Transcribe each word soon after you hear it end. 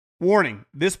Warning,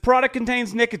 this product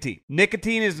contains nicotine.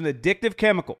 Nicotine is an addictive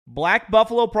chemical. Black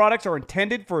Buffalo products are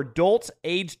intended for adults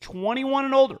aged 21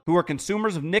 and older who are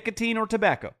consumers of nicotine or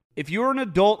tobacco. If you're an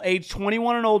adult aged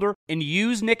 21 and older and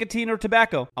use nicotine or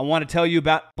tobacco, I want to tell you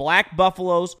about Black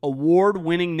Buffalo's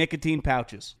award-winning nicotine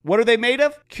pouches. What are they made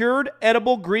of? Cured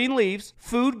edible green leaves,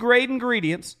 food-grade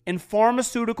ingredients, and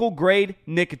pharmaceutical-grade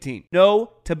nicotine.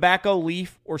 No tobacco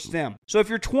leaf or stem. So if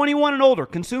you're 21 and older,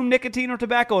 consume nicotine or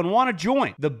tobacco, and want to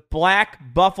join the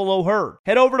Black Buffalo herd,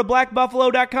 head over to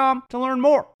blackbuffalo.com to learn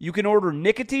more. You can order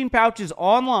nicotine pouches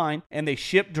online, and they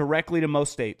ship directly to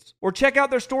most states. Or check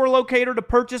out their store locator to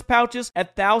purchase pouches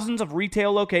at thousands of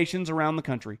retail locations around the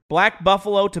country. Black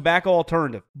Buffalo Tobacco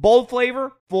Alternative. Bold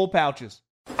flavor, full pouches.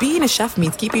 Being a chef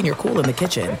means keeping your cool in the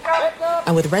kitchen.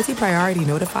 And with Resi Priority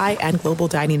Notify and Global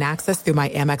Dining Access through my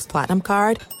Amex Platinum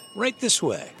card, right this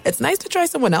way. It's nice to try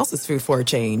someone else's food for a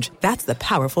change. That's the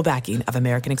powerful backing of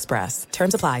American Express.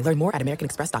 Terms apply. Learn more at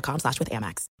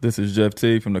americanexpress.com/withAmex. This is Jeff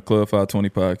T from the Club 520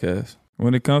 podcast.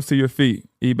 When it comes to your feet,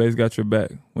 eBay's got your back.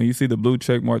 When you see the blue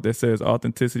check mark that says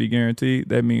authenticity guaranteed,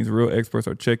 that means real experts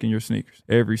are checking your sneakers.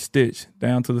 Every stitch,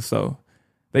 down to the sole.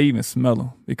 They even smell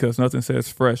them because nothing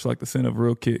says fresh like the scent of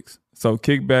real kicks. So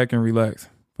kick back and relax.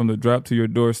 From the drop to your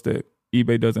doorstep,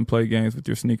 eBay doesn't play games with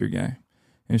your sneaker game.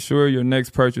 Ensure your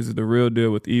next purchase is the real deal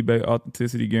with eBay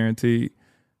Authenticity Guaranteed.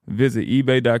 Visit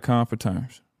ebay.com for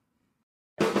terms.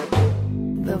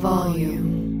 The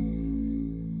volume.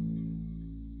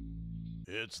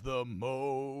 It's the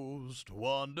most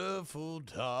wonderful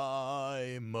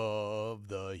time of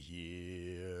the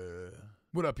year.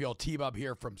 What up, y'all? T-Bob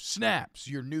here from Snaps,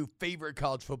 your new favorite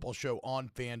college football show on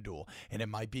FanDuel. And it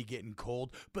might be getting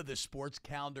cold, but the sports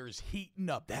calendar is heating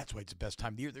up. That's why it's the best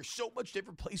time of the year. There's so much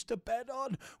different place to bet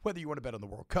on. Whether you want to bet on the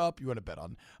World Cup, you want to bet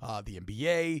on the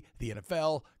NBA, the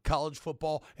NFL, college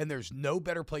football, and there's no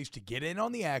better place to get in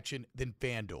on the action than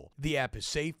FanDuel. The app is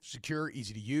safe, secure,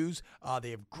 easy to use.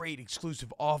 They have great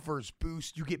exclusive offers,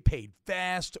 boosts. You get paid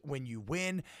fast when you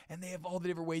win, and they have all the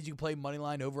different ways you can play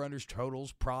moneyline, over-unders,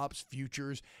 totals, props, futures.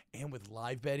 And with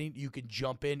live betting, you can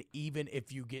jump in even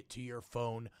if you get to your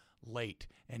phone late.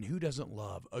 And who doesn't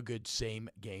love a good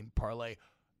same-game parlay?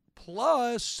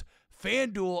 Plus,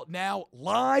 FanDuel now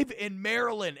live in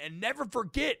Maryland. And never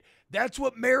forget, that's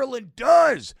what Maryland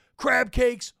does. Crab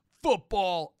cakes,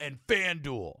 football, and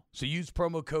FanDuel. So use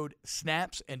promo code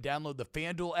SNAPS and download the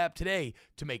FanDuel app today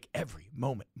to make every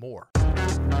moment more.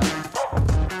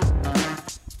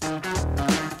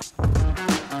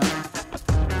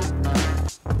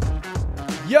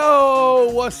 Yo,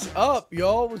 what's up,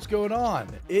 y'all? What's going on?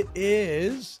 It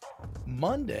is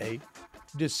Monday,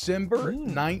 December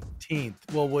 19th.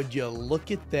 Well, would you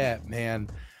look at that, man?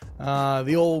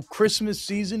 The old Christmas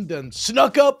season done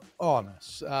snuck up on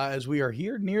us as we are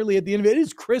here nearly at the end of it. It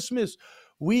is Christmas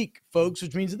week, folks,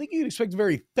 which means I think you can expect a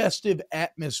very festive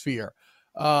atmosphere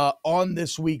on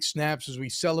this week's Snaps as we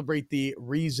celebrate the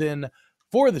reason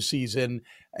for the season.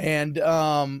 And,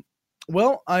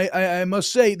 well, I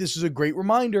must say this is a great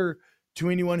reminder to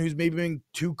anyone who's maybe been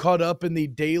too caught up in the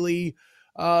daily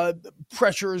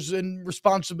pressures and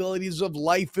responsibilities of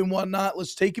life and whatnot.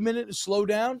 Let's take a minute to slow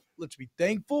down. Let's be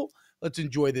thankful. Let's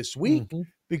enjoy this week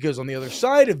because on the other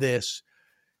side of this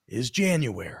is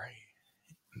January.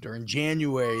 During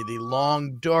January, the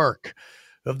long dark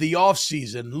of the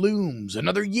offseason looms.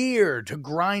 Another year to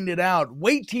grind it out,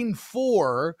 waiting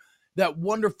for that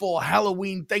wonderful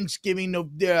Halloween, Thanksgiving,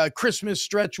 Christmas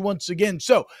stretch once again.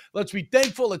 So let's be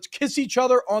thankful. Let's kiss each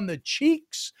other on the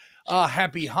cheeks.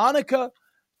 Happy Hanukkah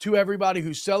to everybody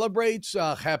who celebrates.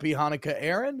 Happy Hanukkah,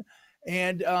 Aaron.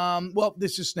 And, well,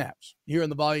 this is Snaps here on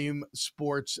the Volume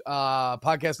Sports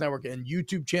Podcast Network and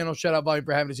YouTube channel. Shout out Volume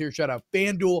for having us here. Shout out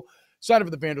FanDuel. Sign up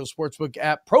for the FanDuel Sportsbook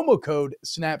app. Promo code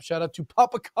SNAP. Shout out to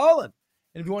Papa Colin.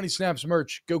 And if you want any Snaps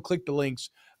merch, go click the links.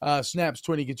 Snaps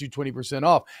 20 gets you 20%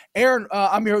 off. Aaron,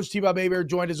 I'm your host, T-Bob Abear,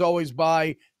 joined as always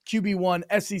by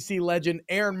QB1 SEC legend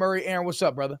Aaron Murray. Aaron, what's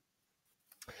up, brother?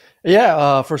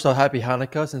 Yeah, first off, happy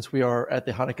Hanukkah, since we are at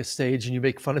the Hanukkah stage, and you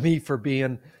make fun of me for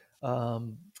being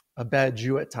a bad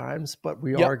Jew at times, but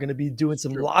we are going to be doing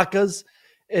some latkes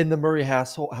in the Murray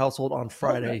household on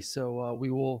Friday. Okay. So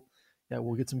we'll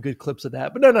get some good clips of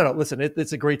that. But no. Listen,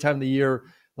 it's a great time of the year.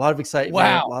 A lot of excitement.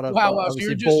 Wow. A lot of, So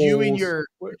you're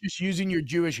just using your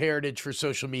Jewish heritage for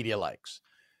social media likes.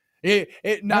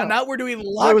 Not we're doing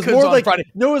latkes on Friday.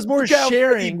 No, it was more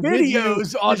sharing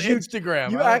videos on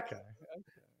Instagram.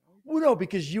 Well, no,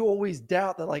 because you always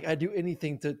doubt that like I do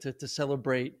anything to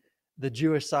celebrate the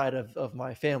Jewish side of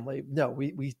my family. No,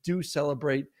 we do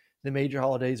celebrate the major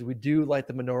holidays. We do light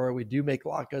the menorah. We do make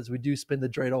latkes. We do spin the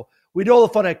dreidel. We do all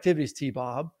the fun activities,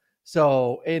 T-Bob.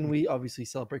 So, and we obviously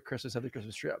celebrate Christmas, have the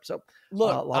Christmas tree up. So,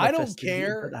 Look, a lot I of don't festivity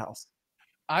care. inside the house.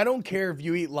 I don't care if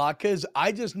you eat latkes.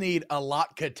 I just need a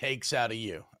latke takes out of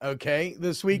you. Okay.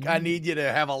 This week, I need you to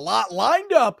have a lot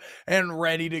lined up and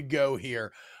ready to go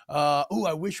here.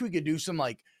 I wish we could do some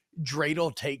like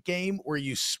dreidel take game where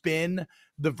you spin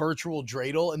the virtual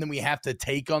dreidel and then we have to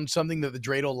take on something that the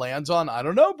dreidel lands on. I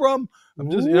don't know, bro.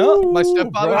 I'm just, my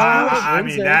stepfather. I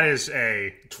mean, that is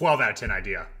a 12 out of 10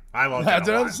 idea. I love that. That's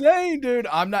what I'm saying, dude.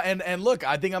 I'm not, and look,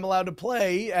 I think I'm allowed to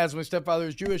play as my stepfather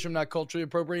is Jewish. I'm not culturally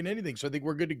appropriating anything, so I think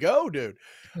we're good to go, dude.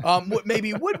 What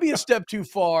maybe would be a step too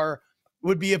far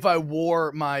would be if I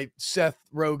wore my Seth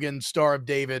Rogen Star of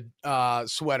David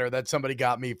sweater that somebody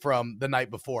got me from the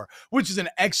night before, which is an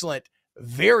excellent,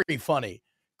 very funny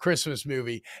Christmas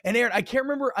movie. And Aaron, I can't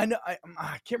remember. I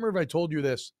can't remember if I told you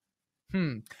this.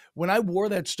 When I wore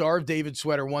that Star of David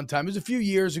sweater one time, it was a few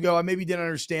years ago. I maybe didn't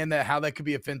understand how that could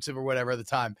be offensive or whatever at the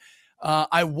time.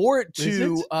 I wore it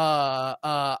to,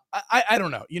 I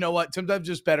don't know. You know what? Sometimes it's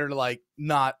just better to like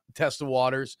not test the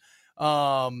waters.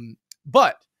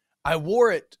 But I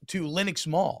wore it to Lenox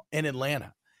Mall in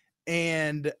Atlanta.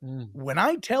 And when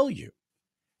I tell you,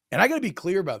 and I got to be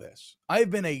clear about this,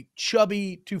 I've been a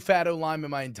chubby to fatto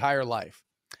lineman my entire life.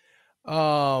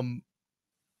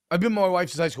 I've been with my wife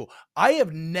since high school. I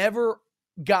have never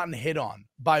gotten hit on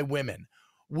by women.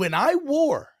 When I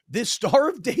wore this Star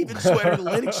of David sweater to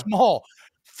Lenox Mall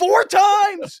 4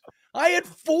 times, I had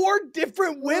 4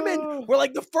 different women where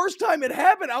like the first time it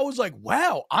happened, I was like,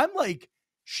 wow,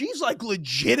 she's like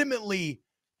legitimately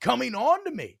coming on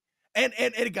to me. And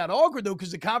it got awkward though,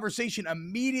 because the conversation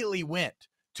immediately went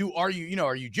to, are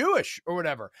you Jewish or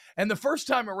whatever? And the first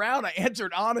time around I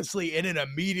answered honestly, and it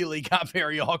immediately got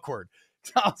very awkward.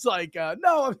 So I was like,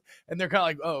 no. And they're kind of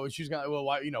like, oh, she's got, well,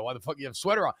 why the fuck you have a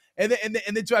sweater on? And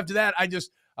then so after that, I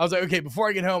was like, okay, before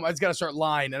I get home, I just got to start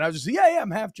lying. And I was just, yeah,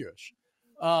 I'm half Jewish.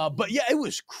 But yeah, it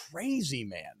was crazy,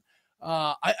 man.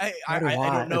 I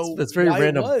don't know. That's very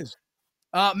random. It was.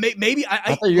 Maybe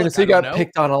I thought you were going to say you got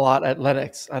picked on a lot at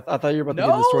Lenox. I thought you were about to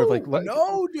give the story of like,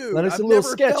 no, dude. Lenox is a little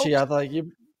sketchy. I thought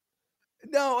you.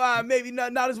 No, maybe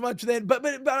not as much then. But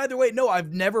either way, no,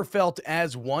 I've never felt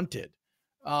as wanted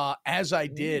as I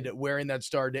did wearing that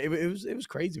Star Day. It was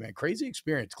crazy, man. Crazy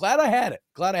experience. Glad I had it.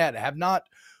 Have not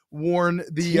worn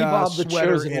the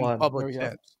sweater in public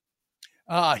since.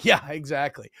 Yeah,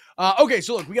 exactly. Okay,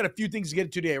 so look, we got a few things to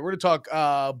get to today. We're going to talk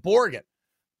Boergen,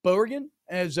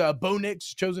 as Bo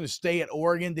Nix chosen to stay at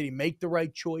Oregon. Did he make the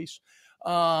right choice?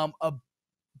 Been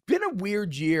a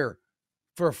weird year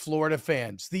for Florida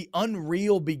fans. The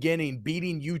unreal beginning,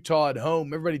 beating Utah at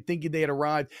home, everybody thinking they had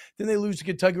arrived. Then they lose to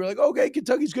Kentucky. We're like, okay,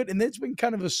 Kentucky's good. And it's been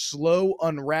kind of a slow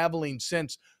unraveling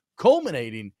since,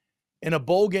 culminating in a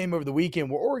bowl game over the weekend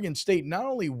where Oregon State not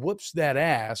only whoops that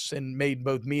ass and made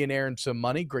both me and Aaron some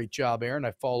money. Great job, Aaron.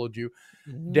 I followed you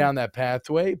down that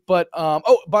pathway. But,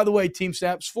 by the way, team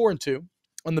snaps 4-2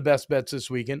 on the best bets this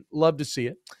weekend. Love to see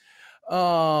it.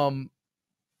 But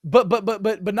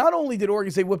not only did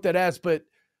Oregon State whip that ass, but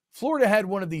Florida had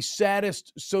one of the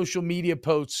saddest social media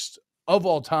posts of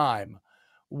all time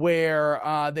where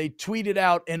they tweeted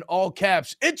out in all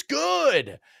caps, "It's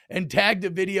good," and tagged a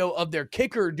video of their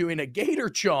kicker doing a gator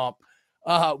chomp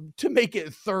to make it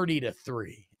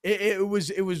 30-3. It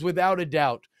was without a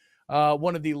doubt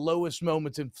one of the lowest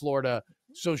moments in Florida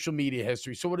social media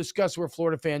history. So we'll discuss where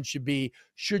Florida fans should be.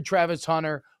 Should Travis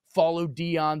Hunter follow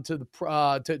Deion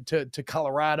to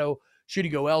Colorado? Should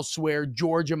he go elsewhere?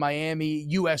 Georgia, Miami,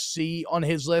 USC on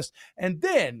his list. And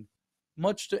then,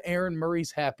 much to Aaron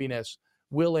Murray's happiness,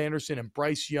 Will Anderson and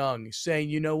Bryce Young saying,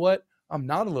 you know what? I'm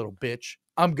not a little bitch.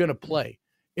 I'm going to play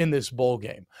in this bowl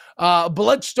game. But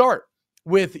let's start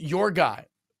with your guy,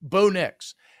 Bo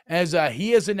Nix, as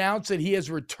he has announced that he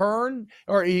has returned,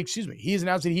 he has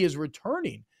announced that he is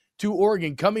returning to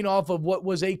Oregon, coming off of what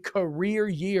was a career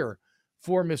year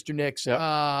for Mr. Nix.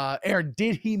 Yep. Aaron,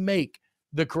 did he make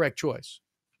the correct choice?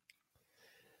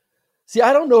 See,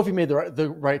 I don't know if he made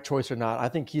the right choice or not. I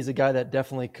think he's a guy that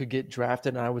definitely could get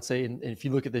drafted. And I would say, if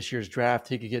you look at this year's draft,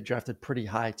 he could get drafted pretty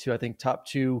high too. I think top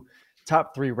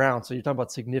 3 rounds. So you're talking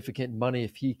about significant money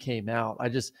if he came out.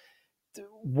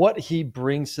 What he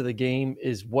brings to the game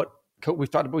is what we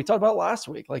talked about last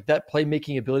week, like that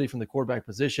playmaking ability from the quarterback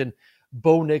position.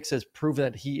 Bo Nix has proven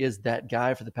that he is that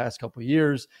guy for the past couple of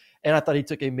years. And I thought he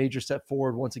took a major step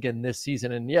forward once again this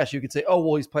season. And yes, you could say, oh,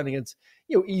 well, he's playing against,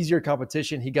 easier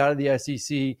competition. He got to the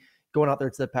SEC, going out there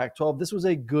to the Pac-12. This was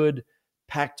a good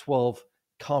Pac-12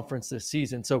 conference this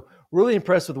season. So really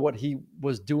impressed with what he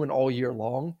was doing all year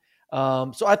long.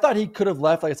 So I thought he could have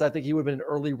left. Like I said, I think he would have been an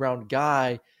early round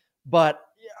guy, but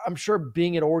I'm sure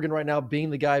being at Oregon right now, being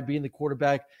the guy, being the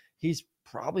quarterback, He's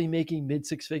probably making mid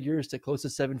 6 figures to close to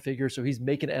 7 figures. So he's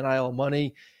making NIL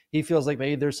money. He feels like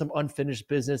maybe there's some unfinished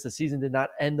business. The season did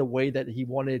not end the way that he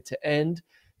wanted it to end.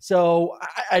 So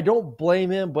I don't blame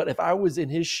him, but if I was in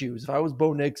his shoes, if I was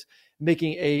Bo Nix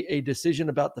making a decision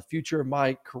about the future of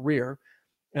my career,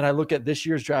 and I look at this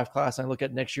year's draft class, and I look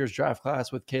at next year's draft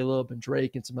class with Caleb and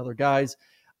Drake and some other guys,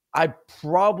 I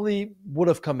probably would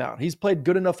have come out. He's played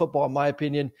good enough football, in my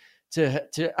opinion, to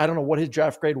I don't know what his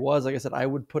draft grade was. Like I said, I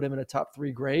would put him in a top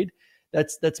 3 grade.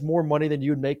 That's more money than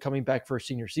you would make coming back for a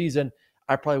senior season.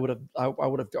 I probably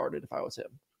would have darted if I was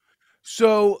him.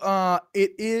 So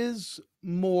it is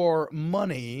more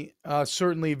money,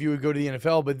 certainly if you would go to the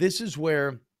NFL, but this is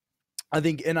where I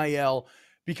think NIL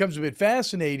becomes a bit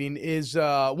fascinating is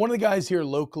one of the guys here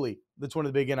locally that's one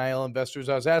of the big NIL investors.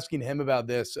 I was asking him about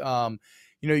this.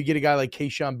 You get a guy like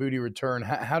Kayshon Boutte return.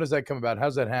 How does that come about? How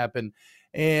does that happen?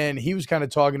 And he was kind of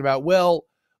talking about, well,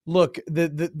 look, the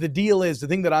deal is, the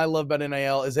thing that I love about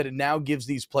NIL is that it now gives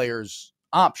these players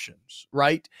options,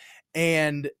 right?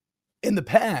 And in the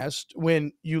past,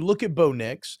 when you look at Bo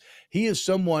Nix, he is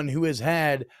someone who has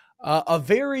had a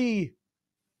very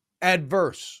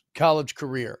adverse college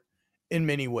career in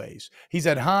many ways. He's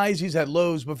had highs, he's had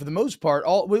lows, but for the most part,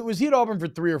 was he at Auburn for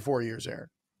 3 or 4 years, Aaron?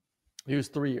 He was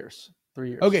 3 years. 3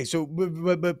 years. Okay, so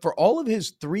but for all of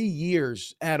his 3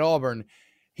 years at Auburn,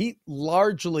 he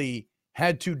largely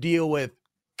had to deal with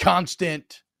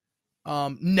constant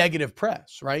negative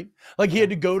press, right? Like he had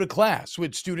to go to class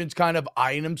with students kind of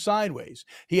eyeing him sideways.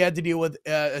 He had to deal with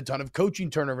a ton of coaching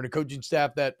turnover and a coaching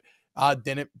staff that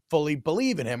didn't fully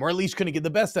believe in him, or at least couldn't get the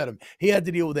best out of him. He had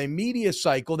to deal with a media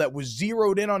cycle that was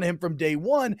zeroed in on him from day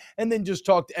one and then just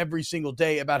talked every single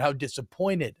day about how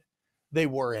disappointed they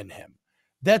were in him.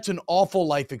 That's an awful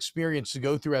life experience to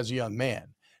go through as a young man.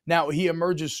 Now, he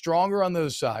emerges stronger on the other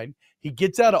side. He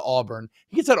gets out of Auburn.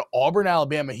 He gets out of Auburn,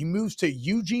 Alabama. He moves to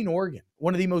Eugene, Oregon,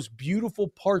 one of the most beautiful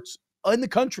parts in the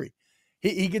country.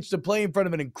 He gets to play in front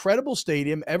of an incredible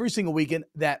stadium every single weekend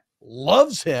that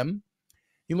loves him.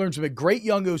 He learns from a great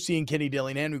young OC in Kenny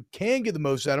Dillingham who can get the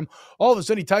most out of him. All of a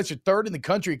sudden, he ties for 3rd in the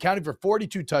country, accounting for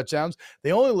 42 touchdowns.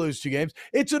 They only lose 2 games.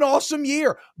 It's an awesome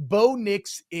year. Bo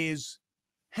Nix is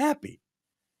happy.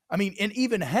 I mean, and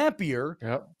even happier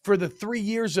for the 3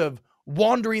 years of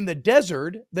wandering the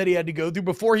desert that he had to go through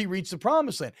before he reached the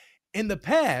promised land. In the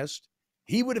past,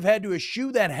 he would have had to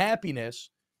eschew that happiness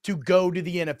to go to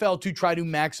the NFL to try to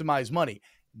maximize money.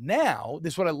 Now,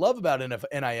 this is what I love about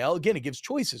NIL. Again, it gives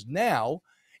choices. Now,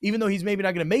 even though he's maybe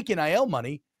not going to make NIL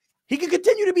money, he can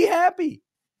continue to be happy.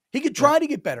 He could try to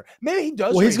get better. Maybe he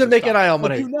does. Well, he's going to make NIL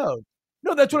money. Who knows?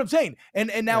 No, that's what I'm saying.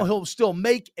 And now he'll still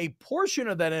make a portion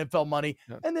of that NFL money.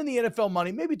 Yeah. And then the NFL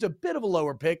money, maybe it's a bit of a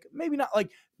lower pick. Maybe not,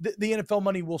 like the NFL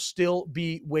money will still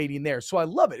be waiting there. So I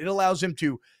love it. It allows him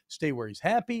to stay where he's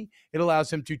happy. It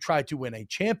allows him to try to win a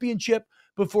championship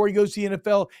before he goes to the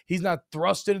NFL. He's not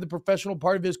thrust into the professional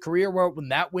part of his career where when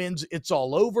that wins, it's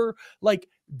all over. Like,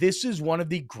 this is one of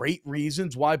the great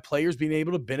reasons why players being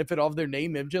able to benefit off their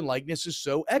name, image, and likeness is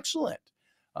so excellent.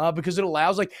 Because it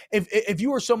allows, like, if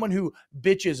you are someone who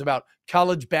bitches about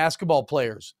college basketball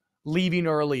players leaving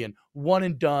early and one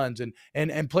and dones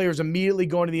and players immediately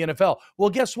going to the NFL, well,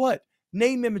 guess what?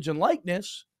 Name, image, and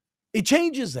likeness, it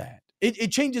changes that.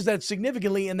 It changes that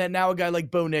significantly, and that now a guy like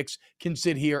Bo Nix can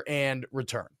sit here and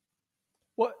return.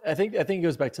 Well, I think it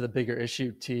goes back to the bigger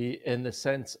issue, T, in the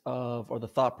sense of, or the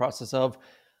thought process of,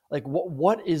 like,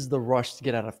 what is the rush to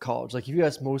get out of college? Like, if you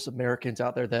ask most Americans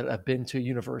out there that have been to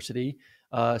university,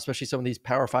 especially some of these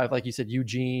Power 5, like you said,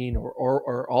 Eugene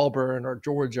or Auburn or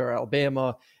Georgia or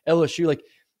Alabama, LSU, like,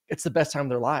 it's the best time of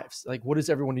their lives. Like, what is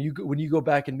everyone, when you go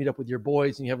back and meet up with your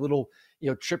boys and you have little,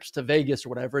 trips to Vegas or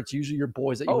whatever, it's usually your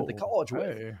boys that you went to college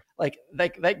with. Like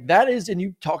that is, and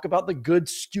you talk about the good,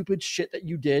 stupid shit that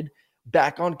you did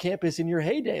back on campus in your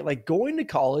heyday. Like, going to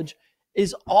college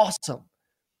is awesome.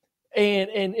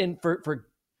 And for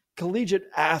collegiate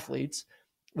athletes,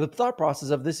 the thought process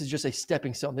of this is just a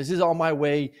stepping stone. This is on my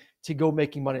way to go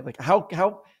making money. Like, how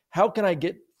can I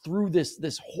get through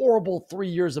this horrible 3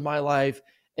 years of my life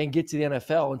and get to the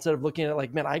NFL, instead of looking at it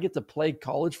like, man, I get to play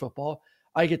college football.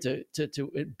 I get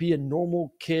to be a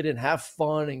normal kid and have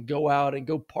fun and go out and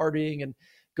go partying and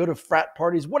go to frat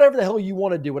parties, whatever the hell you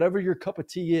want to do, whatever your cup of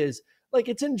tea is. Like,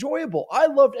 it's enjoyable. I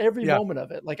loved every moment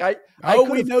of it. Like,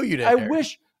 we know you did. I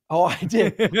wish. Oh, I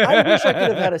did. I wish I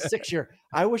could have had a 6th year.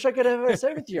 I wish I could have had a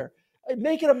 7th year.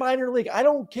 Make it a minor league. I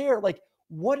don't care. Like,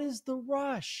 what is the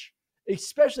rush?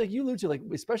 Especially, like you alluded to, like,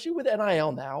 especially with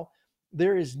NIL now,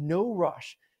 there is no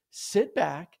rush. Sit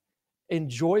back,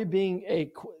 enjoy being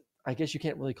I guess you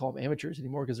can't really call them amateurs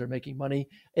anymore because they're making money,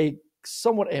 a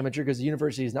somewhat amateur because the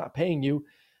university is not paying you.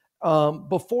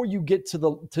 before you get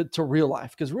to real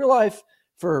life, because real life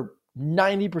for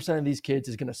 90% of these kids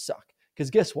is going to suck. Because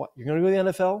guess what? You're going to go to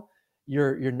the NFL.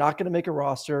 You're not going to make a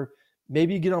roster.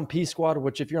 Maybe you get on P Squad,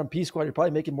 which if you're on P Squad, you're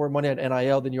probably making more money on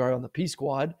NIL than you are on the P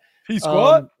Squad. P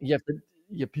Squad?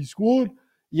 P Squad.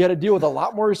 You got to deal with a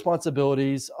lot more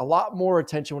responsibilities, a lot more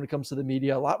attention when it comes to the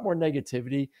media, a lot more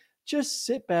negativity. Just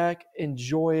sit back,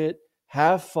 enjoy it,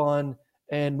 have fun,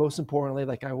 and most importantly,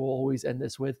 like I will always end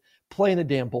this with, playing the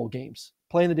damn bowl games.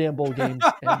 Playing the damn bowl games.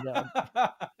 And,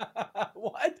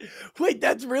 what? Wait,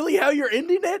 that's really how you're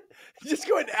ending it? Just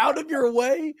going out of your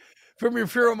way from an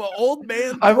old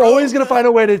man? I'm always gonna find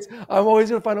a way to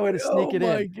sneak it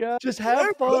in. God. Just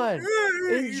have fun,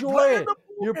 enjoy it.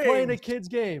 You're playing a kid's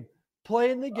game.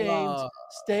 Play in the games.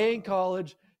 Stay in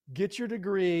college. Get your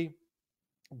degree.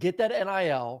 Get that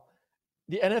NIL.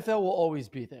 The NFL will always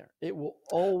be there. It will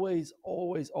always,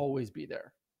 always, always be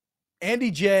there. Andy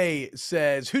J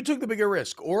says, who took the bigger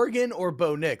risk, Oregon or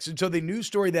Bo Nix? And so the news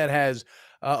story that has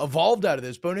evolved out of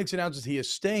this, Bo Nix announces he is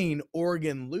staying.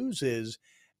 Oregon loses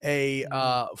a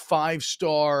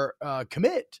 5-star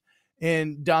commit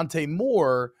in Dante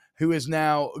Moore, who is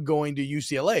now going to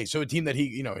UCLA. So a team that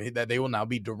that they will now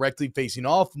be directly facing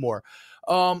off more.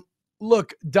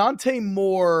 Look, Dante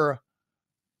Moore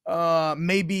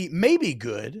may be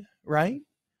good, right?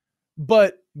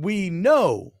 But we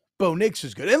know Bo Nix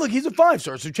is good. And look, he's a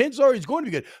 5-star, so chances are he's going to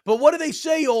be good. But what do they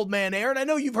say, old man Aaron? I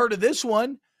know you've heard of this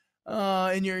one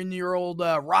in your old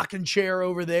rocking chair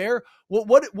over there.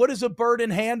 What is a bird in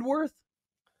hand worth?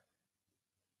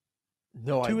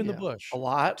 No two idea. In the bush. A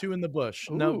lot? 2 in the bush.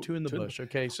 Ooh, No, 2 in the bush.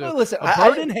 Okay, so well, listen, a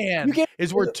bird in hand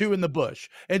is worth 2 in the bush.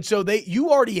 And so you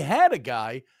already had a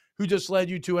guy who just led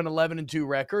you to an 11-2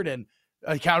 record and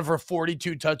accounted for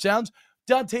 42 touchdowns.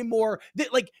 Dante Moore,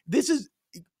 this is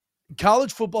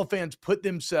college football fans put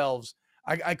themselves,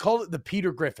 I call it the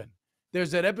Peter Griffin.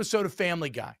 There's that episode of Family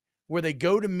Guy where they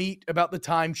go to meet about the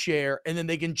timeshare and then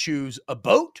they can choose a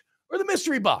boat or the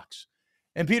mystery box.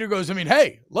 And Peter goes,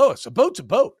 hey, Lois, a boat's a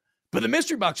boat, but the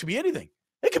mystery box could be anything.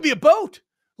 It could be a boat.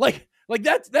 Like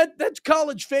that's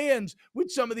college fans with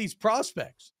some of these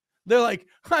prospects. They're like,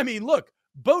 look,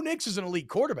 Bo Nix is an elite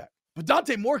quarterback, but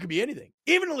Dante Moore could be anything,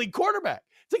 even an elite quarterback.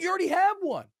 It's like you already have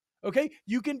one. Okay,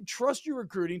 you can trust your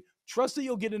recruiting, trust that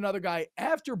you'll get another guy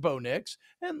after Bo Nix,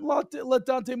 and let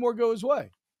Dante Moore go his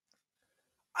way.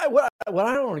 What I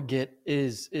don't want to get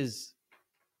is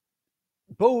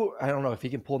Bo. I don't know if he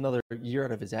can pull another year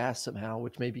out of his ass somehow,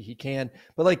 which maybe he can.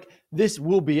 But this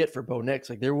will be it for Bo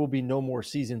Nix. There will be no more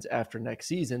seasons after next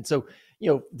season. So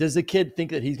does the kid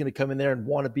think that he's going to come in there and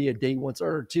want to be a day one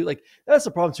starter or two? That's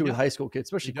the problem too with high school kids,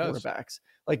 especially quarterbacks.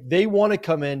 They want to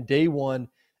come in day one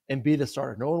and be the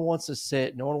starter. No one wants to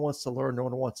sit. No one wants to learn. No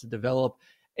one wants to develop.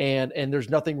 And there's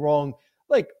nothing wrong.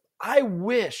 I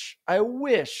wish,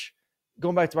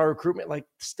 going back to my recruitment,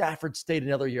 Stafford stayed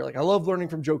another year. I love learning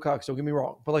from Joe Cox. Don't get me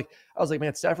wrong. But I was like,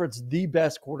 man, Stafford's the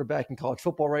best quarterback in college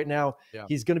football right now. Yeah.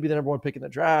 He's going to be the number one pick in the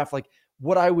draft.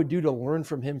 What I would do to learn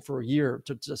from him for a year,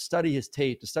 to study his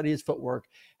tape, to study his footwork,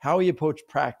 how he approached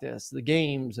practice, the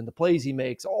games and the plays he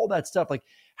makes, all that stuff.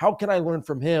 How can I learn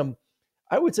from him?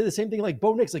 I would say the same thing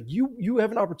Bo Nix. You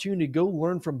have an opportunity to go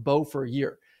learn from Bo for a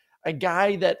year. A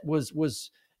guy that was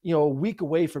a week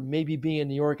away from maybe being in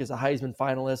New York as a Heisman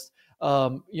finalist,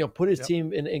 put his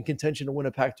team in contention to win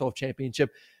a Pac-12 championship.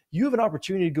 You have an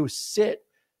opportunity to go sit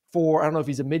for, I don't know if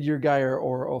he's a mid-year guy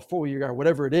or a full-year guy or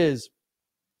whatever it is.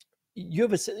 You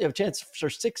have a chance for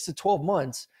 6 to 12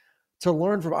 months to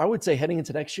learn from, I would say, heading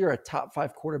into next year, a top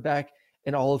 5 quarterback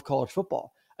in all of college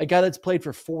football. A guy that's played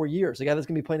for 4 years, a guy that's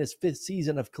going to be playing his 5th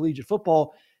season of collegiate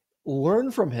football.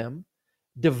 Learn from him,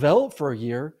 develop for a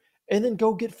year, and then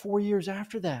go get 4 years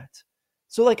after that.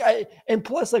 So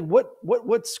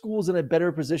what school's in a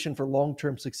better position for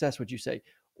long-term success, would you say?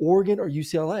 Oregon or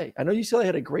UCLA? I know UCLA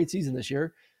had a great season this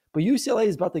year, but UCLA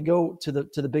is about to go to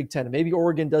the Big Ten. And maybe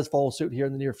Oregon does follow suit here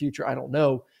in the near future. I don't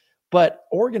know. But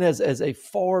Oregon has a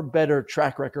far better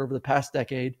track record over the past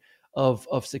decade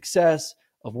of success,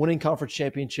 of winning conference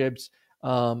championships,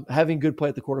 having good play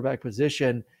at the quarterback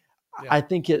position. Yeah. I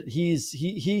think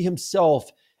he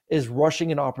himself is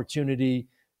rushing an opportunity,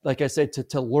 like I said,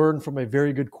 to learn from a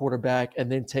very good quarterback and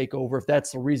then take over. If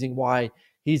that's the reason why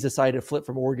he's decided to flip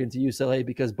from Oregon to UCLA,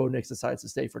 because Bo Nix decides to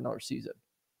stay for another season.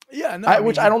 Yeah, no,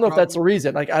 which I don't know if that's the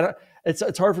reason.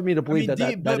 It's hard for me to believe that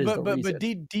is the reason. But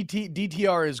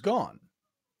DTR is gone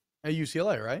at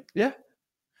UCLA, right? Yeah.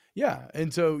 Yeah,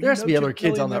 and so there has to be other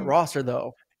kids on that roster,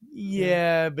 though.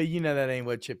 Yeah, but that ain't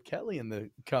what Chip Kelly and the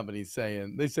company's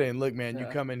saying. They're saying, look, man, you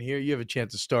come in here, you have a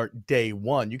chance to start day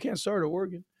one. You can't start at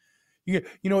Oregon. You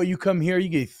know what? You come here, you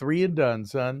get 3 and done,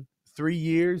 son. 3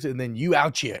 years, and then you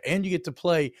out here, and you get to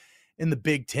play in the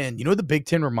Big Ten. You know what the Big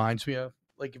Ten reminds me of?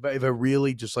 Like if I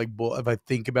really just like if I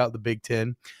think about the Big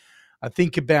Ten, I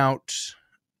think about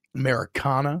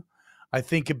Americana. I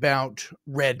think about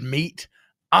red meat.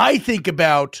 I think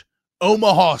about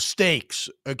Omaha steaks.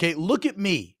 Okay, look at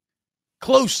me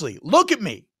closely. Look at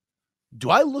me. Do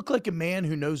I look like a man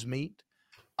who knows meat?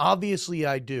 Obviously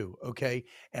I do, okay?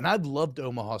 And I've loved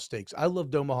Omaha steaks. I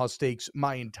loved Omaha steaks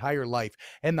my entire life.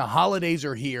 And the holidays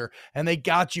are here, and they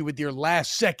got you with your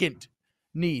last second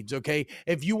needs, okay?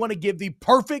 If you want to give the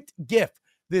perfect gift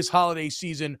this holiday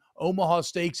season, Omaha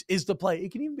steaks is the play.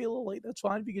 It can even be a little late. That's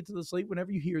fine if you get to this late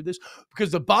whenever you hear this,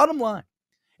 because the bottom line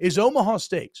is Omaha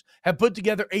Steaks have put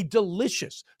together a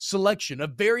delicious selection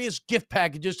of various gift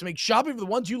packages to make shopping for the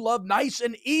ones you love nice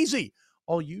and easy.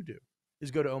 All you do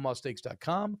is go to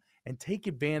omahasteaks.com and take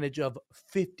advantage of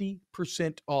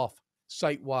 50% off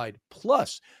site-wide.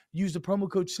 Plus, use the promo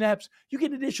code SNAPS. You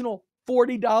get an additional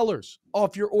 $40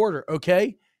 off your order,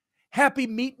 okay? Happy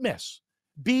Meatmas.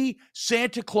 Be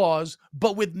Santa Claus,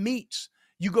 but with meats.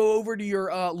 You go over to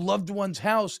your loved one's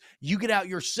house, you get out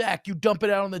your sack, you dump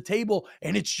it out on the table,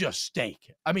 and it's just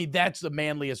steak. I mean, that's the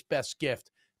manliest, best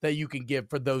gift that you can give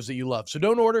for those that you love. So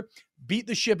don't order, beat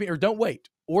the shipping, or don't wait.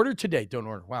 Order today. Don't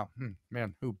order. Wow,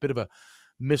 man, bit of a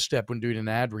misstep when doing an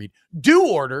ad read. Do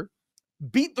order,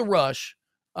 beat the rush.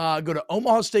 Go to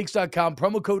omahasteaks.com,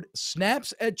 promo code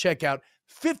SNAPS at checkout,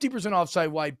 50% off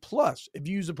site-wide. Plus, if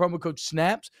you use the promo code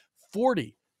SNAPS,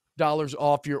 $40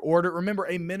 off your order. Remember,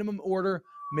 a minimum order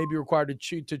may be required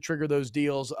to trigger those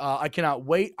deals. I cannot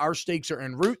wait. Our steaks are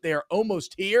en route. They are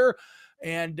almost here.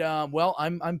 And, well,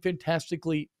 I'm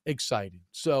fantastically excited.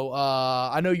 So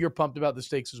I know you're pumped about the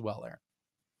steaks as well, Aaron.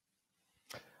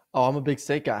 Oh, I'm a big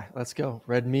steak guy. Let's go.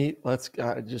 Red meat. Let's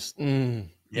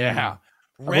Yeah.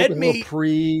 Red meat.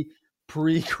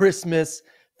 Pre-Christmas.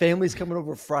 Families coming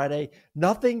over Friday.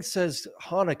 Nothing says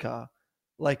Hanukkah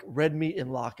like red meat and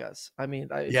latkes. I mean,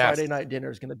 Friday night dinner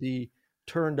is going to be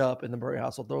turned up in the Murray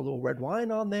household. Throw a little red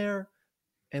wine on there,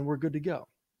 and we're good to go.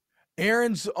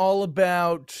 Aaron's all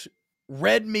about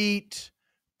red meat,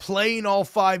 playing all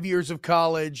 5 years of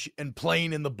college, and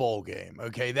playing in the bowl game.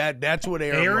 Okay, that's what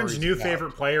Aaron's new about.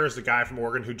 favorite player is the guy from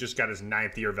Oregon who just got his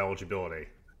 9th year of eligibility.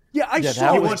 Yeah, I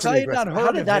saw it. I had not heard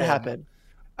How did that happen?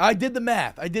 I did the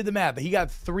math. He got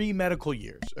 3 medical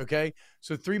years, okay?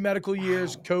 So 3 medical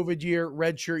years, COVID year,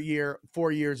 redshirt year,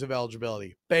 4 years of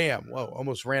eligibility. Bam. Whoa,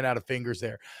 almost ran out of fingers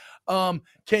there.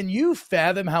 Can you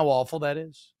fathom how awful that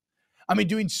is? I mean,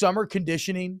 doing summer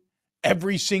conditioning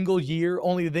every single year,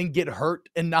 only to then get hurt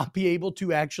and not be able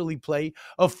to actually play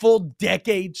a full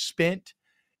decade spent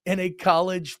in a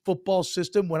college football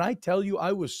system. When I tell you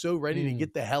I was so ready to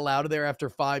get the hell out of there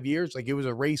after 5 years, like it was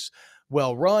a race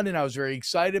well run, and I was very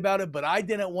excited about it, but I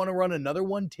didn't want to run another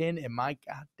 110 in my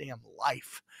goddamn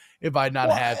life if I'd not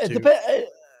had to.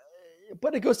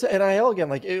 But it goes to NIL again.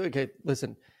 Like, okay,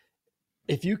 listen,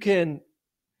 if you can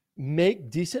make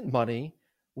decent money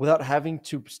without having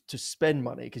to spend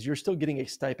money, because you're still getting a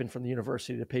stipend from the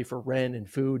university to pay for rent and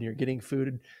food, and you're getting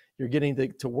food, you're getting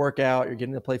to work out, you're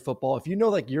getting to play football. If you know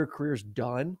like your career's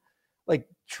done, like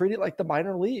treat it like the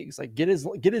minor leagues. Like get as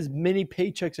many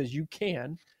paychecks as you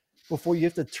can before you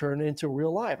have to turn it into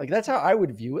real life. Like that's how I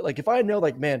would view it. Like if I know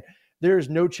like, man, there's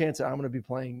no chance that I'm going to be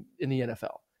playing in the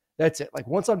NFL. That's it. Like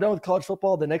once I'm done with college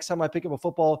football, the next time I pick up a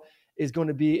football is going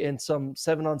to be in some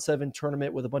 7-on-7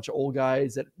 tournament with a bunch of old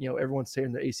guys that, you know, everyone's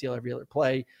tearing their ACL every other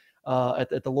play at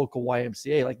the local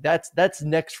YMCA. Like that's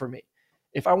next for me.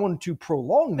 If I wanted to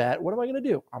prolong that, what am I going to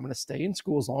do? I'm going to stay in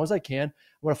school as long as I can.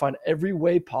 I'm going to find every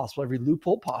way possible, every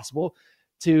loophole possible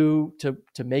to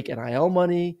make NIL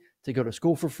money, to go to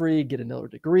school for free, get another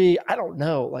degree. I don't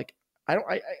know. Like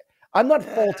I'm not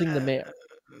faulting the man.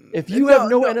 If you have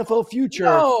no NFL future,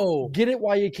 get it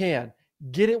while you can.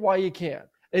 Get it while you can.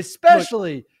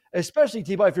 Especially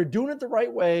T-Boy, if you're doing it the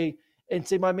right way, and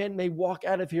say my man may walk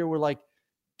out of here with like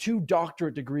 2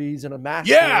 doctorate degrees and a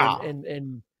master's.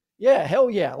 And yeah, hell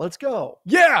yeah, let's go.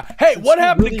 Yeah. Hey, what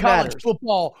happened to college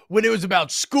football when it was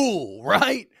about school,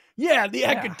 right? Yeah, the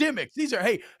academics. These are,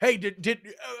 did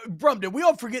Brum, did we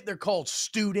all forget they're called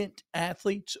student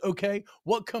athletes, okay?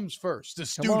 What comes first? The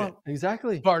student.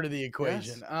 Exactly. Part of the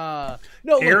equation. Yes.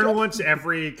 No, Aaron wants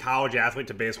every college athlete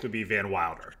to basically be Van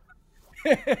Wilder.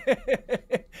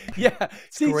 Yeah.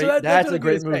 See, great. So that's a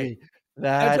great movie.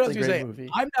 That's a great movie.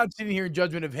 I'm not sitting here in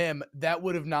judgment of him. That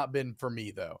would have not been for me,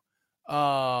 though.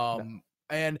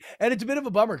 And it's a bit of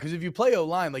a bummer because if you play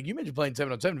O-line, like you mentioned playing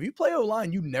 7-on-7, if you play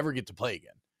O-line, you never get to play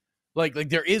again. Like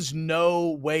there is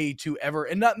no way to ever,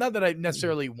 and not that I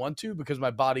necessarily want to, because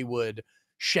my body would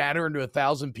shatter into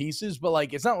 1,000 pieces, but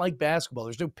like it's not like basketball.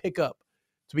 There's no pickup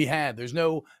to be had. There's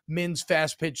no men's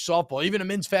fast pitch softball, even a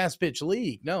men's fast pitch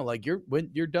league. No, like when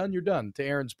you're done, you're done, to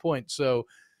Aaron's point. So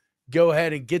go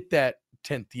ahead and get that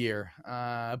 10th year.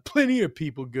 Plenty of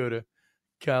people go to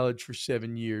college for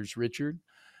 7 years, Richard.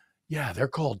 Yeah, they're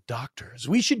called doctors.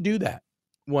 We should do that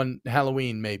one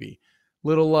Halloween, maybe.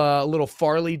 Little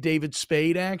Farley David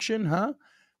Spade action, huh?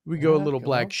 We go a little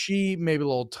Black Sheep, maybe a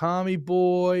little Tommy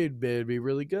Boy. It'd be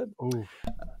really good. Ooh.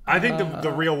 I think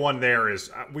the real one there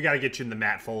is we got to get you in the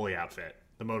Matt Foley outfit,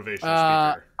 the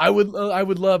motivational speaker. I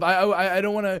would love. I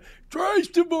don't want to try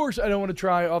divorce. I don't want to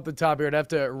try off the top here. I'd have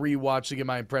to rewatch to get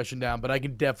my impression down, but I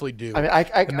can definitely do. I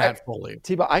mean, Matt Foley.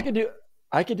 T-Bob, I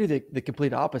could do the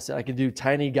complete opposite. I could do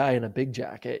tiny guy in a big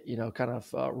jacket, kind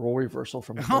of role reversal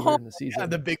from earlier in the season. Yeah,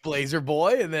 the big blazer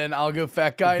boy, and then I'll go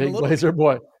fat guy in a big little blazer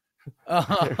boy. There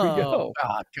we go.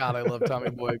 God, I love Tommy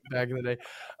Boy back in the day.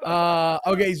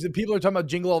 Okay, so people are talking about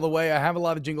Jingle All the Way. I have a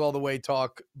lot of Jingle All the Way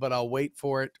talk, but I'll wait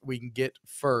for it. We can get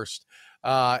first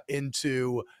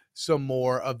into some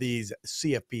more of these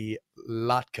CFP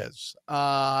latkes.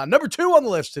 Number 2 on the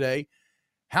list today.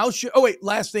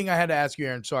 Last thing I had to ask you,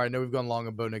 Aaron. Sorry, I know we've gone long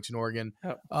on Bo Nix and Oregon.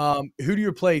 Who do you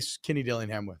replace Kenny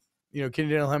Dillingham with? Kenny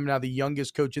Dillingham now the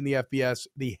youngest coach in the FBS,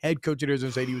 the head coach at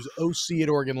Arizona State. He was OC at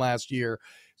Oregon last year.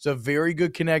 It's a very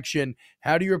good connection.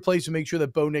 How do you replace and make sure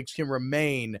that Bo Nix can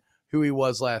remain who he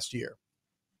was last year?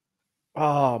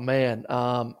 Oh, man.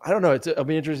 I don't know. It'll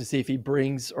be interesting to see if he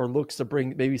brings or looks to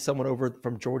bring maybe someone over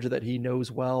from Georgia that he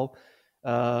knows well,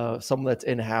 someone that's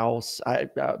in-house.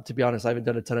 To be honest, I haven't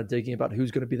done a ton of digging about who's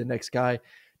going to be the next guy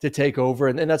to take over.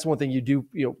 And that's one thing you do,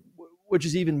 which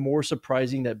is even more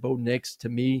surprising that Bo Nix, to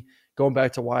me, going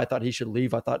back to why I thought he should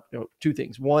leave, I thought, 2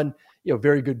 things. One,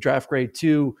 very good draft grade.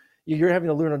 2, you're having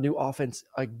to learn a new offense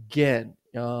again.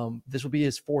 This will be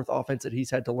his 4th offense that he's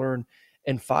had to learn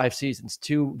in 5 seasons.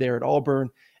 2 there at Auburn,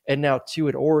 and now 2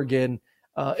 at Oregon.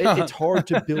 It's hard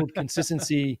to build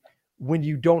consistency when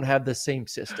you don't have the same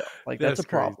system. Like that's a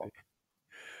problem.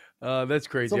 That's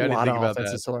crazy. It's I didn't think about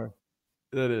that. To learn.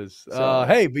 That is.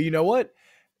 Hey, but you know what?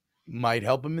 Might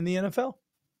help him in the NFL,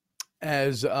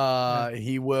 as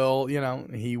he will.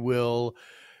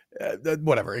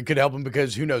 Whatever. It could help him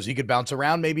because who knows? He could bounce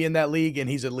around maybe in that league, and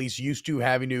he's at least used to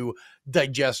having to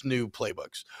digest new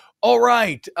playbooks. All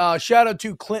right. Shout out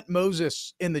to Clint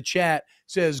Moses in the chat.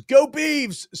 Says, "Go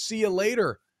Beavs. See you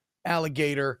later,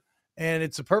 alligator." And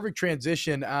it's a perfect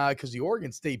transition because the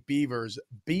Oregon State Beavers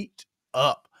beat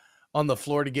up on the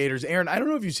Florida Gators. Aaron, I don't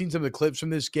know if you've seen some of the clips from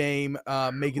this game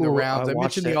making the rounds. I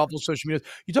mentioned the awful social media.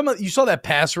 You saw that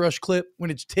pass rush clip when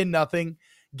it's 10-0,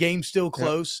 game still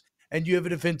close. And you have a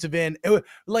defensive end.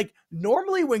 Like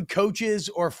normally when coaches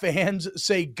or fans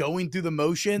say going through the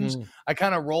motions, I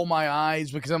kind of roll my eyes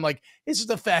because I'm like, this is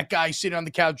the fat guy sitting on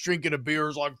the couch drinking a beer.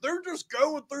 It's like, they're just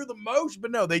going through the motion.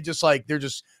 But no, they're just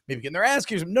maybe getting their ass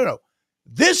kicked. No.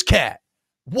 This cat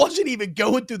wasn't even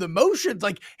going through the motions.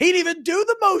 Like he didn't even do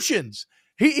the motions.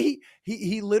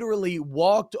 He literally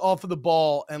walked off of the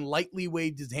ball and lightly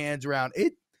waved his hands around.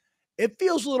 It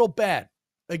feels a little bad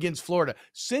against Florida.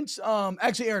 Since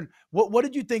actually, Aaron, what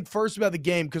did you think first about the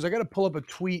game? Because I got to pull up a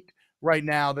tweet right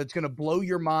now that's going to blow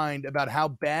your mind about how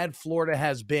bad Florida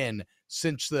has been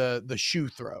since the shoe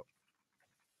throw.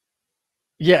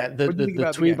 Yeah, the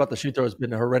tweet about the shoe throw has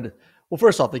been horrendous. Well,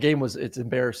 first off, the game it's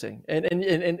embarrassing and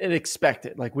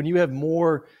expected. Like when you have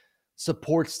more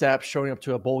support staff showing up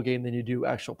to a bowl game than you do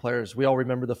actual players. We all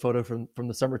remember the photo from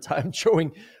the summertime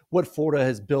showing what Florida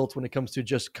has built when it comes to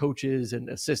just coaches and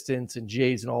assistants and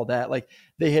GAs and all that. Like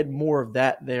they had more of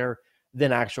that there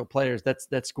than actual players.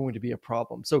 That's going to be a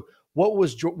problem. So what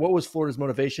was Florida's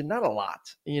motivation? Not a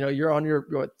lot. You're on your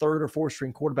 3rd or 4th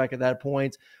string quarterback at that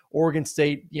point. Oregon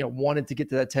State, wanted to get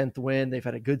to that 10th win. They've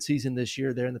had a good season this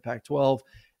year there in the Pac-12.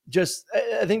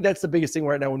 I think that's the biggest thing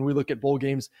right now when we look at bowl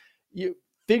games. You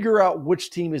figure out which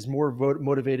team is more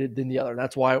motivated than the other. And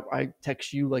that's why I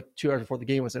text you like 2 hours before the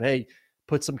game and said, hey,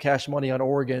 put some cash money on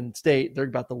Oregon State. They're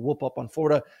about to whoop up on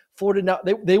Florida. Florida now,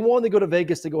 they wanted to go to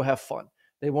Vegas to go have fun.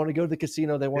 They want to go to the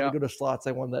casino. They want to go to slots.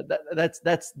 They want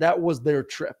that was their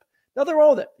trip. Nothing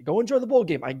wrong with it. Go enjoy the bowl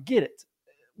game. I get it.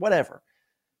 Whatever.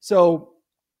 So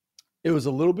it was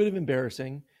a little bit of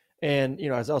embarrassing. And,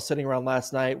 as I was sitting around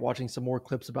last night watching some more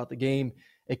clips about the game,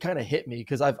 it kind of hit me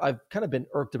because I've kind of been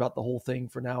irked about the whole thing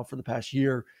for the past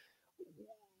year.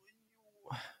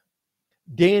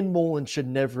 Dan Mullen should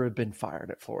never have been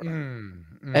fired at Florida.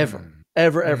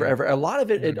 Ever. A lot of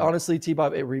it honestly,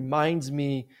 T-Bob, it reminds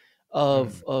me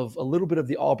of a little bit of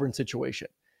the Auburn situation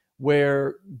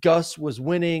where Gus was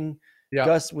winning. Yeah.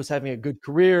 Gus was having a good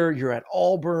career. You're at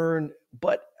Auburn,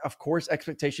 but of course,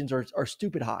 expectations are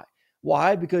stupid high.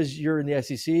 Why? Because you're in the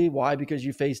SEC. Why? Because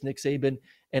you face Nick Saban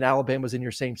and Alabama's in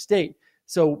your same state.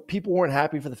 So people weren't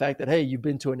happy for the fact that, hey, you've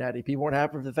been to a natty. People weren't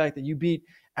happy for the fact that you beat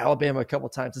Alabama a couple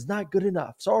of times. It's not good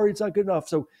enough. Sorry, it's not good enough.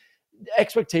 So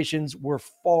expectations were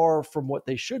far from what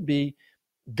they should be.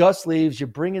 Gus leaves. You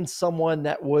bring in someone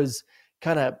that was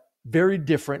kind of very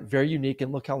different, very unique.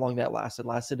 And look how long that lasted.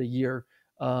 Lasted a year,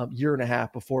 year and a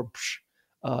half before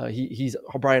he's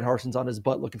Brian Harson's on his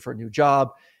butt looking for a new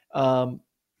job.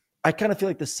 I kind of feel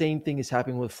like the same thing is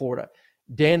happening with Florida.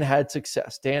 Dan had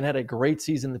success. Dan had a great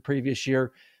season the previous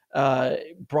year,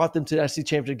 brought them to the SEC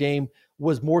championship game,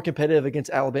 was more competitive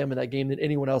against Alabama in that game than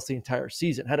anyone else the entire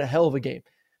season, had a hell of a game.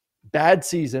 Bad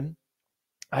season.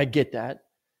 I get that.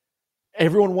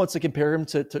 Everyone wants to compare him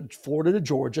to Florida to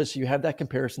Georgia, so you have that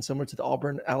comparison similar to the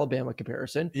Auburn-Alabama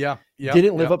comparison. Yeah.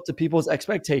 Didn't live up to people's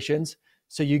expectations,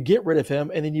 so you get rid of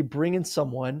him, and then you bring in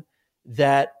someone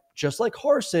that, just like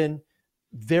Harsin,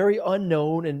 very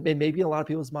unknown and maybe in a lot of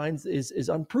people's minds is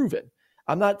unproven.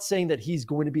 I'm not saying that he's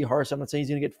going to be Harsin. I'm not saying he's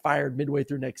going to get fired midway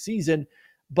through next season,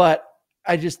 but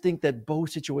I just think that both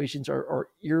situations are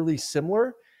eerily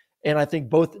similar. And I think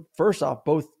both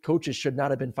coaches should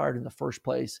not have been fired in the first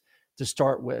place to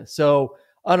start with. So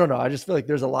I don't know. I just feel like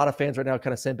there's a lot of fans right now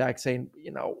kind of sent back saying,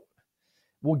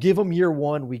 we'll give him year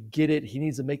one. We get it. He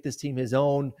needs to make this team his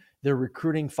own. They're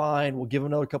recruiting fine. We'll give him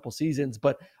another couple seasons.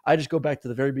 But I just go back to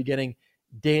the very beginning.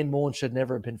 Dan Mullen should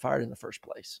never have been fired in the first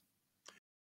place.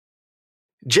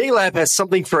 JLab has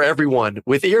something for everyone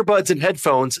with earbuds and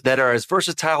headphones that are as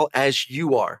versatile as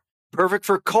you are. Perfect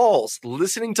for calls,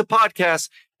 listening to podcasts,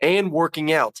 and working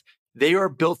out. They are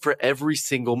built for every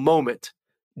single moment.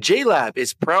 JLab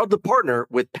is proud to partner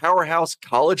with Powerhouse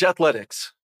College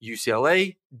Athletics,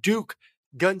 UCLA, Duke,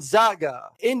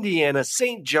 Gonzaga, Indiana,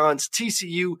 St. John's,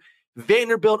 TCU,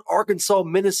 Vanderbilt, Arkansas,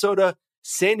 Minnesota,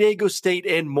 San Diego State,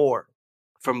 and more.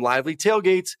 From lively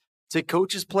tailgates to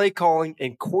coaches' play calling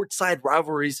and courtside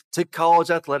rivalries to college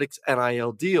athletics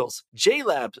NIL deals,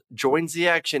 JLab joins the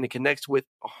action and connects with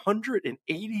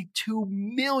 182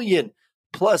 million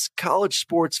plus college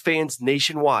sports fans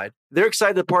nationwide. They're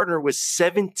excited to partner with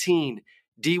 17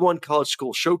 D1 college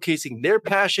schools, showcasing their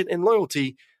passion and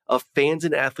loyalty of fans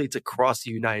and athletes across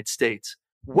the United States.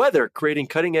 Whether creating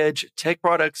cutting-edge tech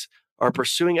products or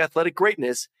pursuing athletic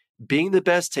greatness, being the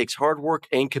best takes hard work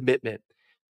and commitment.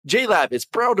 JLab is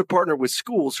proud to partner with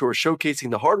schools who are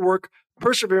showcasing the hard work,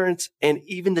 perseverance, and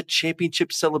even the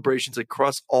championship celebrations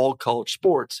across all college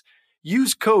sports.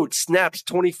 Use code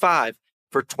SNAPS25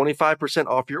 for 25%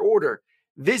 off your order.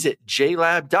 Visit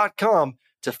JLab.com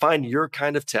to find your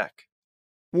kind of tech.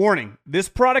 Warning, this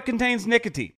product contains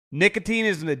nicotine. Nicotine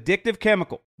is an addictive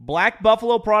chemical. Black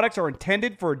Buffalo products are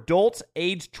intended for adults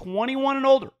aged 21 and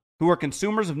older who are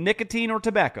consumers of nicotine or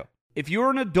tobacco. If you're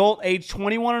an adult aged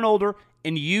 21 and older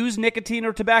and use nicotine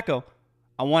or tobacco,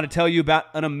 I want to tell you about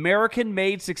an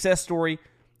American-made success story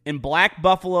in Black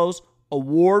Buffalo's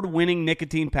award-winning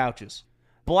nicotine pouches.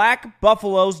 Black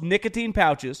Buffalo's nicotine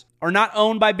pouches are not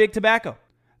owned by Big Tobacco.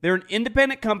 They're an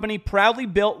independent company proudly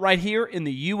built right here in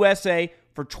the USA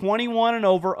for 21 and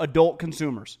over adult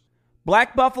consumers.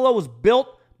 Black Buffalo was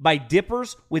built by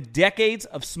dippers with decades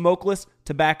of smokeless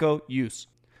tobacco use.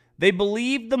 They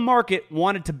believed the market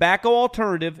wanted tobacco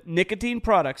alternative nicotine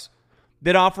products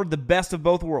that offered the best of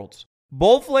both worlds.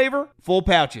 Bold flavor, full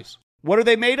pouches. What are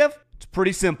they made of? It's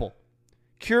pretty simple.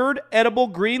 Cured edible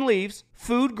green leaves,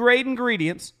 food-grade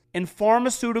ingredients, and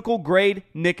pharmaceutical-grade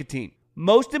nicotine.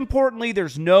 Most importantly,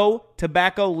 there's no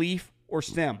tobacco leaf or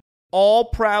stem. All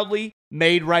proudly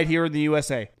made right here in the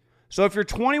USA. So if you're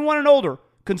 21 and older,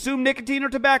 consume nicotine or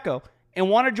tobacco, and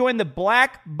want to join the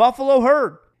Black Buffalo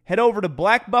herd, head over to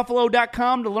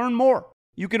blackbuffalo.com to learn more.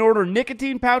 You can order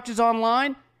nicotine pouches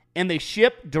online, and they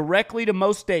ship directly to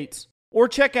most states. Or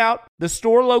check out the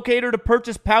store locator to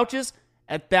purchase pouches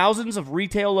at thousands of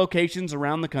retail locations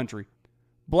around the country.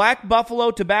 Black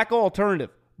Buffalo Tobacco Alternative.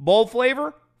 Bold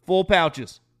flavor, full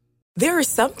pouches. There are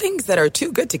some things that are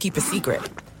too good to keep a secret.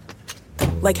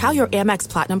 Like how your Amex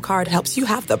Platinum card helps you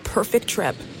have the perfect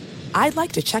trip. I'd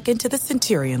like to check into the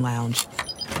Centurion Lounge.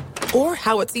 Or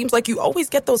how it seems like you always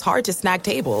get those hard-to-snag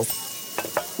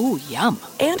tables. Ooh, yum.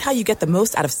 And how you get the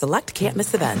most out of select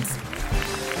can't-miss events.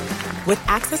 With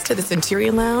access to the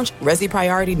Centurion Lounge, Resi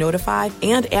Priority Notified,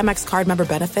 and Amex card member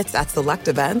benefits at select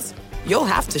events, you'll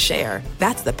have to share.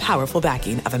 That's the powerful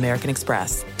backing of American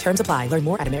Express. Terms apply. Learn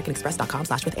more at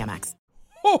americanexpress.com/withAmex.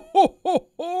 Ho, ho, ho,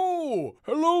 ho!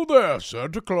 Hello there,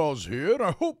 Santa Claus here, and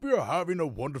I hope you're having a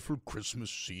wonderful Christmas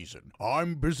season.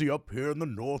 I'm busy up here in the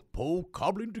North Pole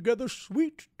cobbling together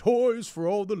sweet toys for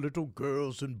all the little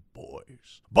girls and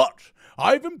boys. But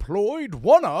I've employed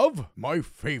one of my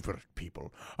favorite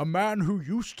people, a man who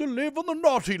used to live on the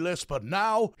naughty list, but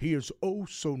now he is oh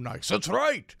so nice. That's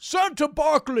right, Santa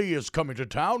Barkley is coming to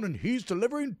town, and he's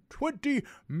delivering $20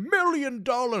 million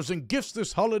in gifts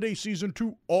this holiday season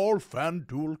to all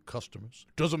FanDuel customers.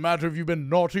 Doesn't matter if you've been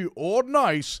naughty or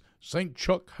nice, St.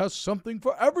 Chuck has something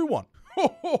for everyone.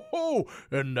 Ho, ho, ho!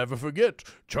 And never forget,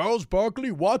 Charles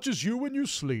Barkley watches you when you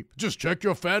sleep. Just check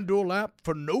your FanDuel app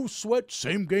for no-sweat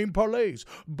same-game parlays,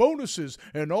 bonuses,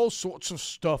 and all sorts of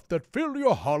stuff that fill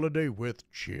your holiday with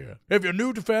cheer. If you're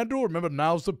new to FanDuel, remember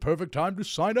now's the perfect time to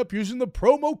sign up using the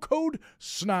promo code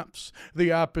SNAPS.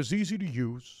 The app is easy to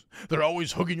use. They're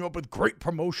always hooking you up with great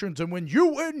promotions, and when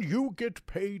you win, you get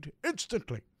paid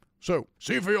instantly. So,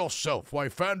 see for yourself why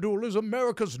FanDuel is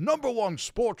America's #1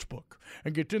 sportsbook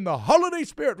and get in the holiday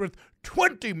spirit with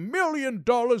 $20 million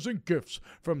in gifts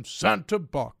from Santa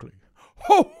Barkley.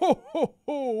 Ho, ho, ho,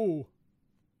 ho!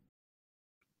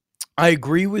 I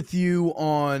agree with you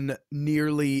on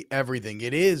nearly everything.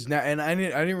 It is now, and I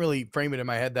didn't really frame it in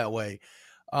my head that way.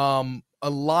 A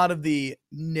lot of the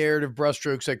narrative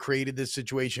brushstrokes that created this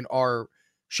situation are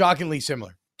shockingly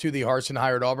similar to the Harsin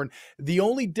hire at Auburn. The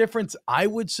only difference I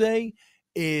would say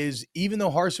is, even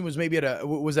though Harsin was maybe at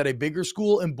a bigger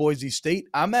school in Boise State,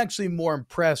 I'm actually more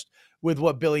impressed with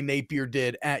what Billy Napier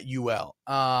did at UL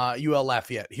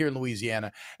Lafayette here in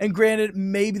Louisiana. And granted,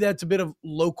 maybe that's a bit of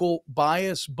local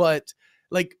bias, but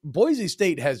like Boise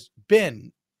State has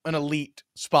been an elite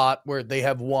spot where they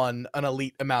have won an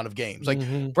elite amount of games.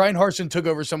 Like Brian Harsin took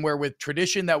over somewhere with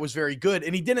tradition that was very good,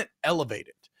 and he didn't elevate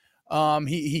it.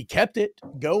 He kept it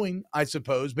going, I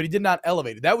suppose, but he did not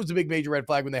elevate it. That was the big major red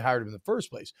flag when they hired him in the first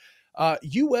place.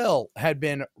 UL had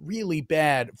been really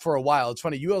bad for a while. It's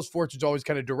funny, UL's fortune's always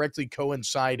kind of directly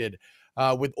coincided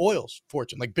with oil's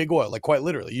fortune, like big oil, like quite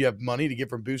literally. You have money to give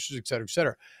from boosters, et cetera, et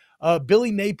cetera.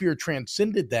 Billy Napier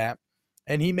transcended that,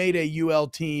 and he made a UL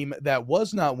team that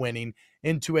was not winning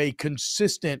into a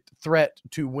consistent threat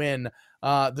to win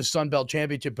the Sun Belt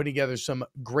Championship, putting together some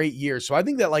great years. So I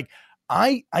think that, like,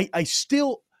 I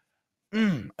still,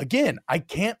 again, I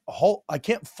can't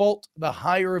fault the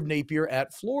hire of Napier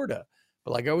at Florida.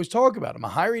 But like I always talk about, I'm a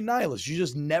hiring nihilist. You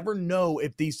just never know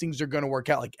if these things are going to work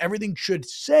out. Like, everything should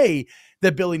say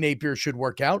that Billy Napier should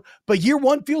work out, but year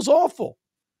one feels awful.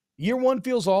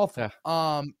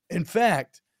 Yeah. In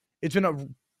fact, it's been a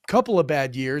couple of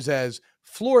bad years as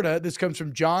Florida, this comes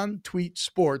from John Tweet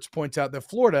Sports, points out that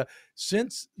Florida,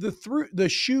 since the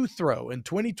shoe throw in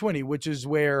 2020, which is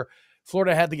where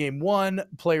Florida had the game won,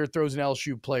 player throws an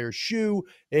LSU player's shoe,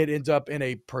 it ends up in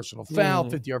a personal foul,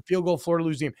 50-yard field goal, Florida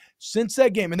loses the game. Since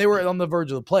that game, and they were on the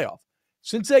verge of the playoff,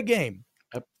 since that game,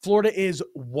 Florida is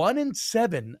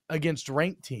 1-7 against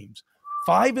ranked teams,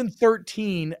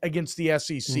 5-13 against the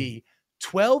SEC,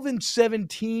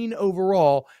 12-17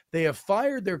 overall. They have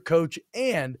fired their coach,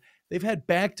 and they've had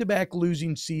back-to-back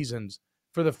losing seasons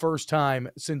for the first time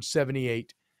since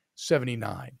 78,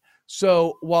 79.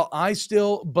 So while I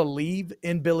still believe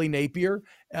in Billy Napier,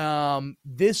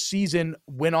 this season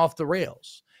went off the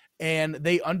rails, and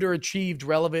they underachieved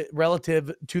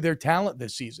relative to their talent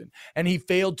this season. And he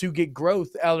failed to get growth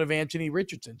out of Anthony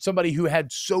Richardson, somebody who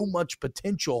had so much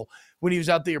potential when he was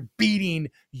out there beating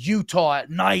Utah at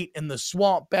night in the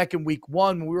swamp back in week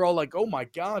one. When we were all like, oh my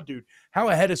God, dude, how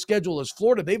ahead of schedule is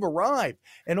Florida? They've arrived.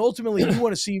 And ultimately, you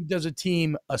want to see, does a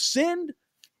team ascend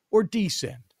or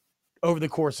descend over the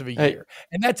course of a year?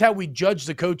 And that's how we judge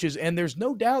the coaches. And there's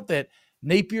no doubt that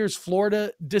Napier's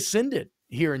Florida descended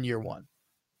here in year one.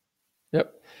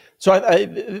 Yep. So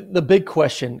the big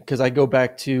question, because I go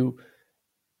back to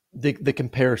the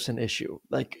comparison issue,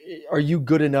 like, are you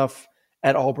good enough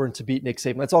at Auburn to beat Nick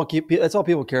Saban? That's all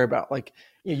people care about. Like,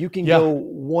 you can go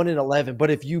 1-11, but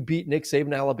if you beat Nick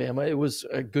Saban, Alabama, it was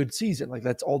a good season. Like,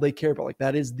 that's all they care about. Like,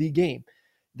 that is the game.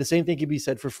 The same thing can be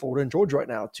said for Florida and Georgia right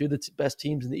now, two of the best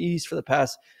teams in the East for the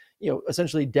past,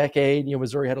 essentially decade.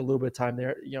 Missouri had a little bit of time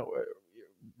there,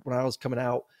 when I was coming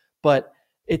out, but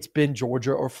it's been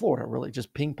Georgia or Florida, really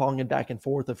just ping ponging back and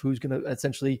forth of who's going to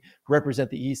essentially represent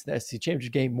the East in the SEC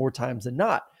Championship game more times than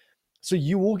not. So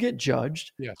you will get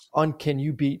judged on, can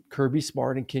you beat Kirby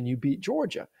Smart and can you beat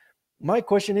Georgia? My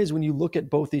question is, when you look at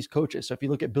both these coaches, so if you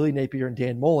look at Billy Napier and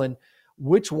Dan Mullen,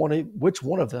 which one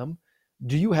of them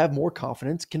do you have more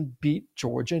confidence can beat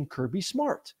Georgia and Kirby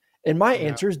Smart? And my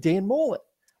answer is Dan Mullen.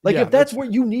 Like, if that's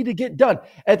what you need to get done.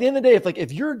 At the end of the day,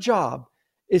 if your job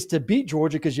is to beat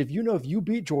Georgia, because if you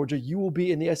beat Georgia, you will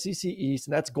be in the SEC East,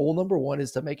 and that's goal number one,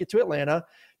 is to make it to Atlanta,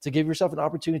 to give yourself an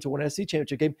opportunity to win an SEC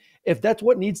championship game. If that's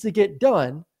what needs to get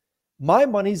done, my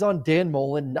money's on Dan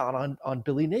Mullen, not on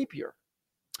Billy Napier.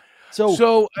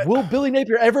 So will Billy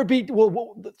Napier ever beat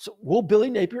Billy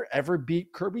Napier ever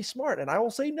beat Kirby Smart? And I will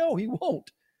say no, he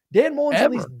won't. Dan Mullen's at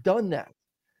least done that.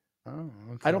 Oh,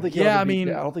 okay. I don't think he'll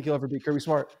ever beat Kirby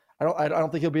Smart. I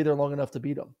don't think he'll be there long enough to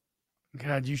beat him.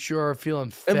 God, you sure are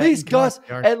feeling fat. At least Gus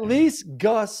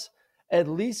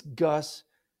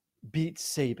beat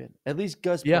Saban. At least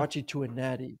Gus brought you to a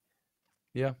natty.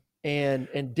 Yeah.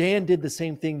 And Dan did the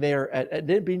same thing there.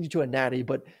 Didn't beat you to a natty,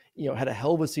 but had a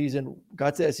hell of a season,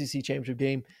 got to the SEC championship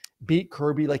game, beat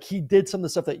Kirby. Like, he did some of the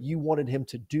stuff that you wanted him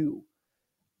to do.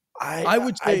 I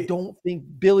would say I don't think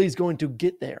Billy's going to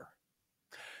get there.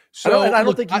 So I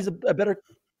don't think he's a better.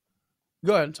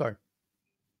 Go ahead. Sorry.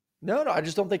 No, I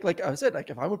just don't think, like I said,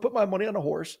 like if I would put my money on a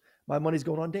horse, my money's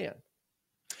going on Dan.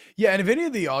 Yeah, and if any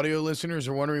of the audio listeners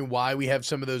are wondering why we have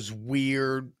some of those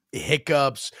weird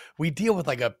hiccups, we deal with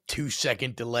like a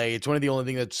 2-second delay. It's one of the only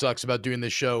things that sucks about doing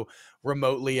this show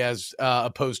remotely, as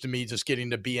opposed to me just getting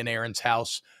to be in Aaron's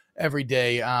house every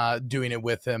day, doing it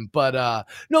with him. But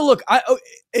no, look,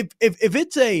 if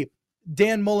it's a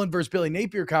Dan Mullen versus Billy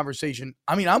Napier conversation,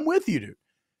 I mean, I'm with you, dude.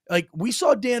 Like, we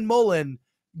saw Dan Mullen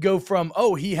go from,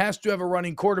 he has to have a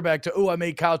running quarterback, to, I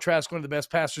made Kyle Trask one of the best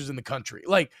passers in the country.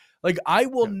 Like I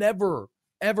will never,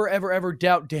 ever, ever, ever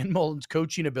doubt Dan Mullen's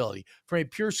coaching ability. From a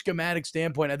pure schematic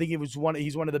standpoint, I think he's one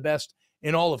of the best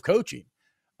in all of coaching.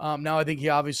 Now, I think he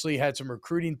obviously had some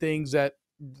recruiting things that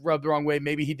rubbed the wrong way.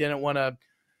 Maybe he didn't want to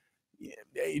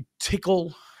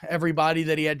tickle everybody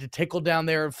that he had to tickle down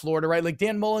there in Florida, right? Like,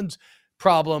 Dan Mullen's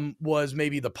problem was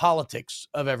maybe the politics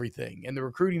of everything and the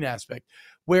recruiting aspect.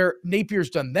 Where Napier's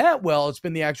done that well, it's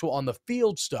been the actual on the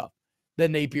field stuff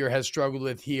that Napier has struggled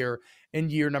with here in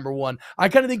year number one. I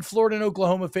kind of think Florida and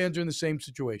Oklahoma fans are in the same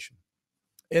situation,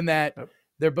 in that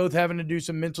they're both having to do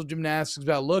some mental gymnastics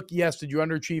about, look, yes, did you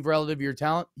underachieve relative to your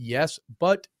talent? Yes,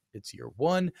 but it's year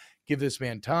one. Give this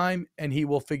man time, and he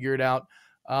will figure it out.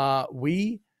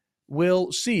 We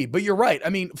will see. But you're right. I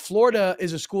mean, Florida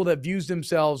is a school that views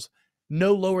themselves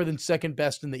no lower than second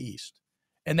best in the East.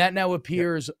 And that now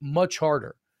appears much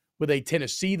harder with a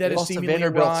Tennessee that has seemingly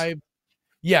arrived.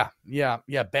 Yeah,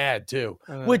 bad too.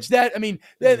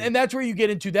 And that's where you get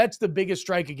into, that's the biggest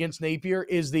strike against Napier,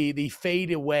 is the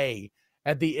fade away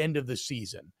at the end of the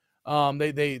season.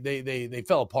 They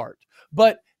fell apart.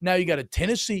 But now you got a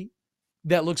Tennessee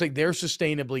that looks like they're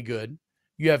sustainably good.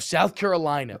 You have South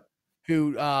Carolina,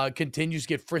 who continues to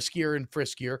get friskier and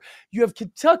friskier. You have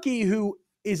Kentucky, who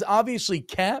is obviously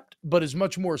capped, but is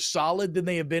much more solid than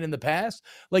they have been in the past.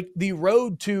 Like, the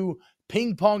road to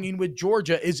ping-ponging with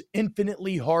Georgia is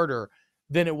infinitely harder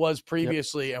than it was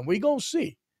previously. Yep. And we gonna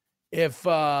see if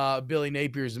Billy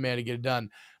Napier is the man to get it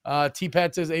done.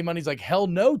 T-Pat says, A-Money's like, hell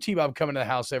no, T-Bob coming to the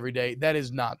house every day. That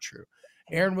is not true.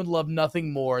 Aaron would love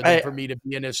nothing more than for me to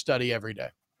be in his study every day.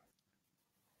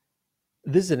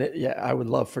 This isn't it. Yeah, I would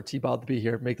love for T-Bob to be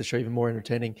here, make the show even more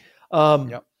entertaining.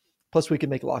 Plus, we can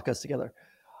make lock-us together.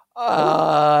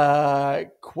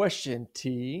 Question,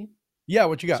 T. Yeah,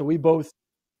 what you got? So we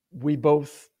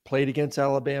both played against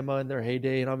Alabama in their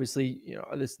heyday, and obviously,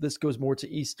 this goes more to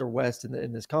East or West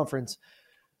in this conference.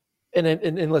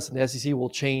 And listen, the SEC will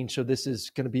change, so this is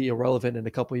going to be irrelevant in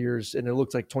a couple of years. And it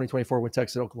looks like 2024 when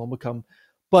Texas and Oklahoma come,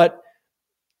 but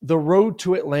the road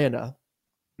to Atlanta,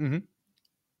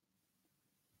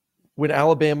 when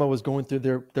Alabama was going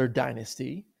through their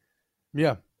dynasty,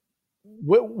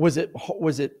 what was it?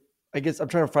 I guess I'm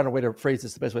trying to find a way to phrase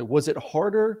this the best way. Was it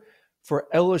harder for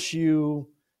LSU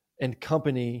and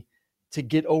company to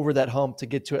get over that hump to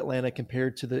get to Atlanta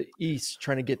compared to the East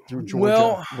trying to get through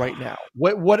Georgia right now?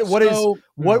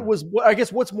 I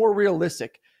guess what's more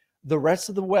realistic? The rest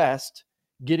of the West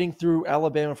getting through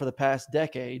Alabama for the past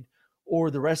decade, or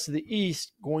the rest of the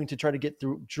East going to try to get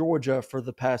through Georgia for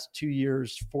the past 2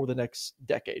 years for the next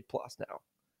decade plus now?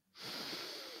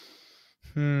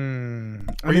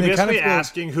 Are you basically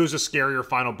asking who's a scarier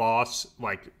final boss?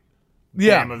 Like, which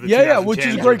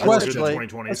is a great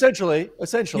question. Essentially.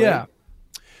 Yeah.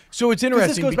 So it's interesting.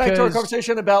 This goes back to our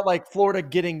conversation about like Florida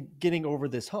getting over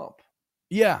this hump.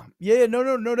 Yeah.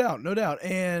 No doubt.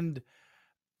 And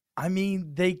I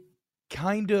mean, they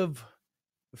kind of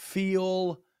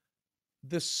feel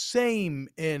the same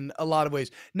in a lot of ways.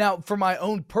 Now, for my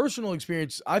own personal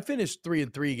experience, I finished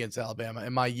 3-3 against Alabama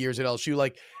in my years at LSU.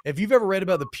 Like, if you've ever read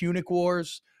about the Punic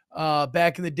Wars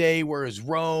back in the day, where it was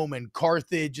Rome and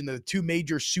Carthage and the two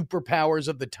major superpowers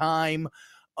of the time,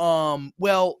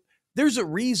 well, there's a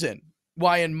reason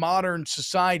why in modern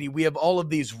society we have all of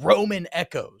these Roman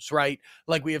echoes, right?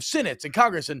 Like we have senates and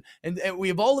Congress and we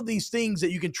have all of these things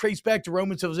that you can trace back to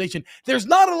Roman civilization. There's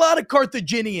not a lot of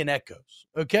Carthaginian echoes,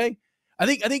 okay? I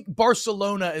think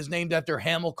Barcelona is named after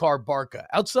Hamilcar Barca.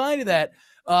 Outside of that,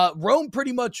 Rome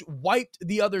pretty much wiped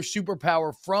the other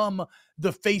superpower from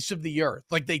the face of the earth.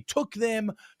 Like they took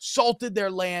them, salted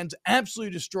their lands,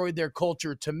 absolutely destroyed their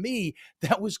culture. To me,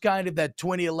 that was kind of that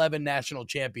 2011 national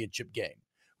championship game.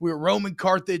 We were Rome and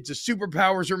Carthage. The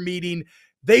superpowers are meeting.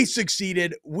 They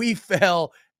succeeded. We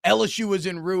fell. LSU was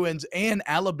in ruins, and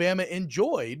Alabama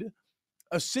enjoyed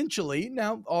essentially,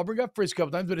 now Auburn got frisked a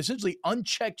couple times, but essentially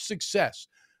unchecked success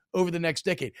over the next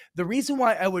decade. The reason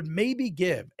why I would maybe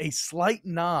give a slight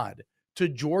nod to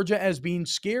Georgia as being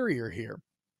scarier here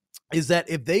is that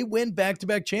if they win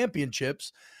back-to-back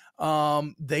championships,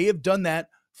 they have done that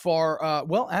for,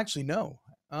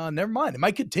 never mind. It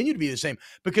might continue to be the same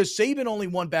because Saban only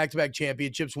won back-to-back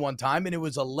championships one time, and it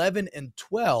was 11 and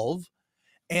 12.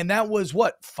 And that was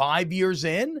 5 years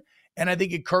in? And I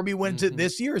think if Kirby wins it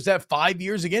this year, is that 5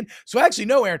 years again? So actually,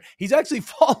 no, Aaron, he's actually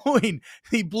following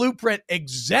the blueprint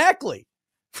exactly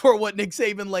for what Nick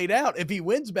Saban laid out if he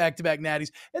wins back-to-back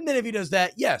natties. And then if he does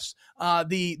that, yes,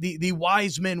 the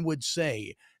wise men would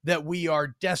say that we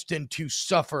are destined to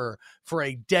suffer for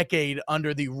a decade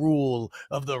under the rule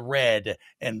of the red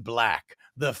and black,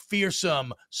 the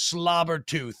fearsome,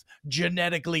 slobber-tooth,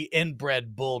 genetically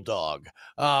inbred bulldog,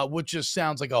 which just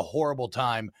sounds like a horrible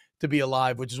time to be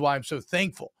alive, which is why I'm so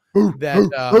thankful that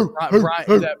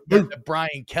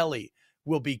Brian Kelly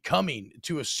will be coming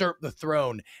to usurp the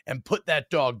throne and put that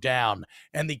dog down,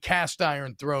 and the cast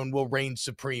iron throne will reign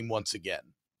supreme once again.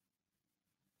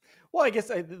 Well, I guess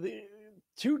I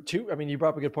mean, you brought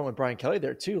up a good point with Brian Kelly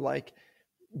there too. Like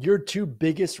your two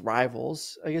biggest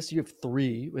rivals, I guess you have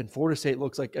three, and Florida State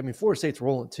looks like, I mean, Florida State's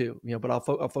rolling too, but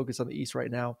I'll focus on the East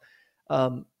right now.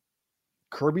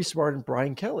 Kirby Smart and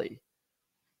Brian Kelly.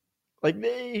 Like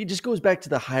he just goes back to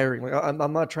the hiring. Like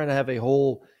I'm not trying to have a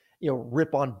whole,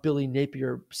 rip on Billy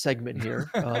Napier segment here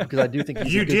because I do think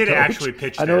he's you a good did coach. actually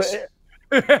pitch I know this.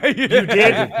 You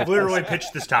did literally pitch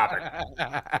this topic.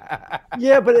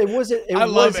 Yeah, but it wasn't. I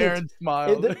love Aaron's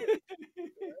smile.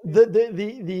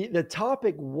 The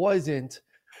topic wasn't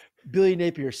Billy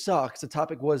Napier sucks. The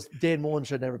topic was Dan Mullen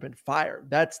should have never been fired.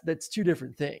 That's two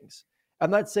different things. I'm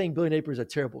not saying Billy Napier is a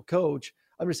terrible coach.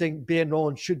 I'm just saying Dan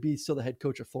Mullen should be still the head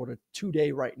coach of Florida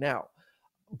today, right now.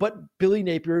 But Billy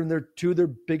Napier and they're two of their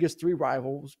biggest three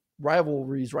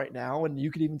rivalries right now, and you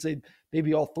could even say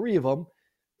maybe all three of them,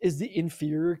 is the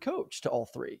inferior coach to all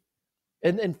three.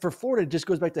 And for Florida, it just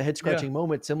goes back to head scratching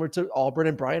moment, similar to Auburn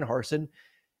and Brian Harsin.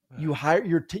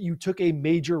 You took a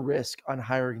major risk on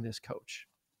hiring this coach.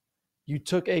 You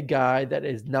took a guy that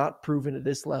is not proven at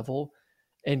this level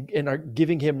and are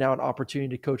giving him now an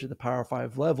opportunity to coach at the Power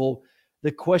 5 level.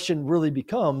 The question really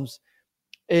becomes,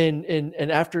 and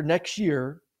after next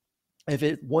year, if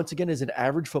it once again is an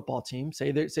average football team,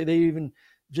 say they even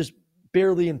just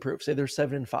barely improve, say they're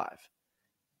 7-5.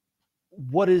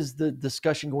 What is the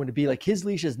discussion going to be? Like his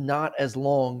leash is not as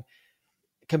long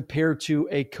compared to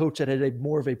a coach that had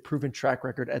more of a proven track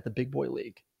record at the big boy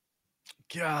league.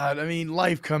 God, I mean,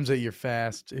 life comes at you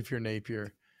fast if you're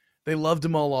Napier. They loved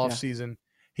him all off season.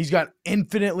 He's got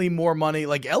infinitely more money.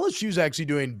 Like LSU's actually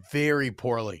doing very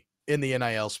poorly in the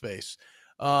NIL space.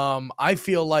 I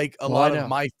feel like a lot of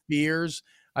my fears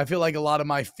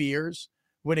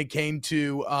when it came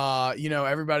to,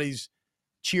 everybody's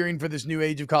cheering for this new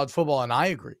age of college football. And I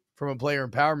agree from a player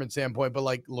empowerment standpoint, but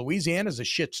like Louisiana's a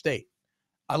shit state.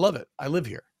 I love it. I live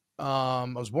here. I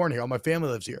was born here. All my family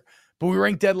lives here. But we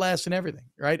rank dead last in everything,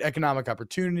 right? Economic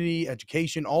opportunity,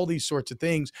 education, all these sorts of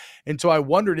things. And so I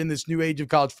wondered in this new age of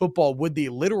college football, would the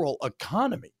literal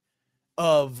economy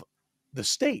of the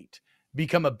state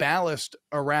become a ballast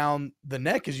around the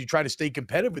neck as you try to stay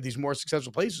competitive with these more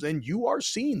successful places? And you are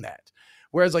seeing that.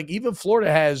 Whereas like even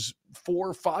Florida has 4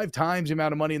 or 5 times the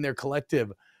amount of money in their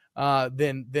collective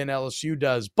than LSU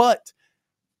does. But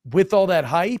with all that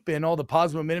hype and all the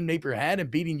positive momentum Napier had in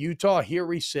beating Utah, here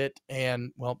we sit.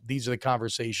 And, well, these are the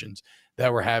conversations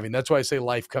that we're having. That's why I say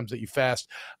life comes at you fast.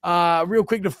 Real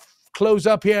quick to close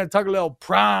up here and talk a little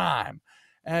Prime.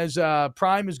 As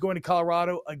Prime is going to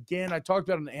Colorado. Again, I talked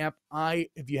about it on the app.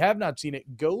 If you have not seen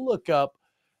it, go look up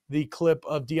the clip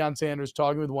of Deion Sanders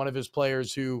talking with one of his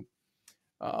players who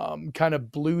kind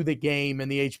of blew the game in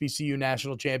the HBCU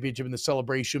National Championship in the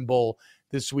Celebration Bowl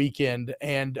this weekend.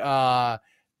 And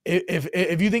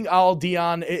if you think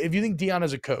Deion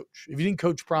as a coach, if you think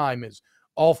Coach Prime is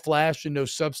all flash and no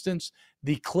substance.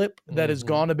 The clip that has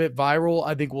gone a bit viral,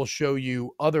 I think, will show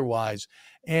you otherwise.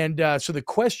 And so the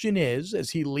question is, as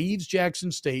he leaves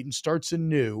Jackson State and starts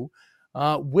anew,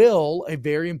 will a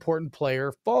very important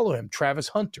player follow him? Travis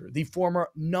Hunter, the former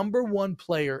 #1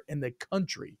 player in the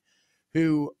country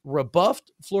who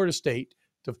rebuffed Florida State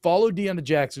to follow Deion to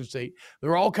Jackson State.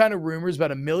 There are all kind of rumors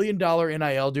about $1 million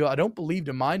NIL deal. I don't believe,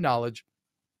 to my knowledge,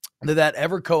 that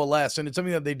ever coalesced, and it's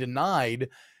something that they denied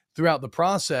throughout the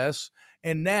process.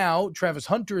 And now Travis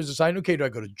Hunter is deciding, okay, do I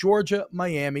go to Georgia,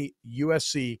 Miami,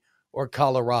 USC, or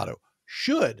Colorado?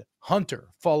 Should Hunter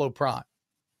follow Prime?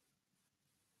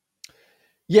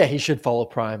 Yeah, he should follow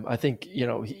Prime. I think,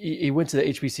 he went to the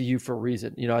HBCU for a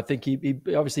reason. I think he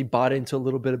obviously bought into a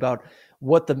little bit about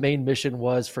what the main mission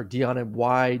was for Deion and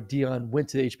why Deion went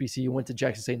to the HBCU, went to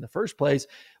Jackson State in the first place.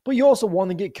 But you also want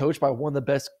to get coached by one of the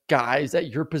best guys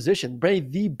at your position, maybe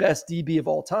the best DB of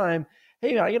all time.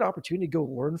 Hey, man, I get an opportunity to go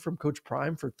learn from Coach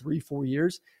Prime for 3-4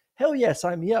 years. Hell yeah,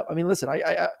 sign me up. I mean, listen,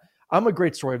 I'm a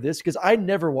great story of this because I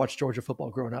never watched Georgia football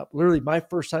growing up. Literally, my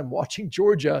first time watching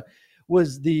Georgia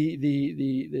was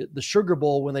the Sugar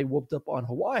Bowl when they whooped up on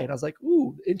Hawaii. And I was like,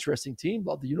 ooh, interesting team.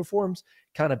 Love the uniforms.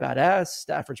 Kind of badass.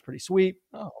 Stafford's pretty sweet.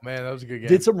 Oh, man, that was a good game.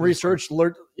 Did some research.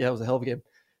 Learned, it was a hell of a game.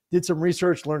 Did some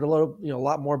research, learned a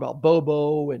lot more about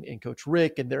Bobo and Coach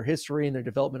Rick and their history and their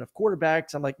development of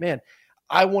quarterbacks. I'm like, man,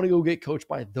 I want to go get coached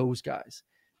by those guys.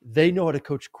 They know how to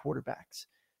coach quarterbacks.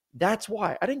 That's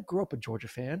why I didn't grow up a Georgia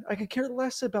fan. I could care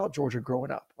less about Georgia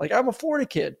growing up. Like, I'm a Florida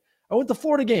kid. I went to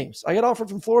Florida games. I got offered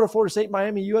from Florida, Florida State,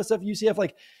 Miami, USF,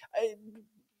 UCF.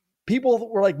 People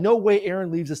were like, no way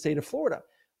Aaron leaves the state of Florida.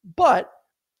 But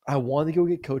I wanted to go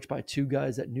get coached by two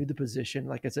guys that knew the position,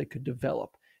 like I said, could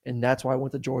develop. And that's why I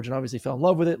went to Georgia and obviously fell in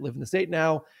love with it, live in the state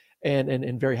now,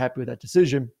 and very happy with that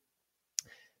decision.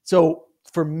 So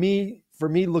for me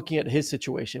looking at his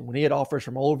situation, when he had offers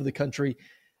from all over the country,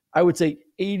 I would say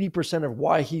 80% of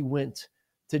why he went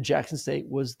to Jackson State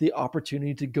was the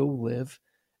opportunity to go live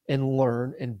and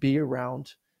learn and be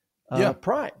around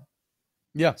Prime.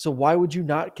 Yeah. So why would you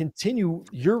not continue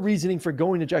your reasoning for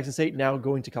going to Jackson State now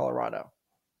going to Colorado?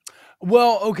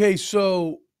 Well, okay,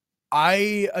 so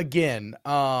I don't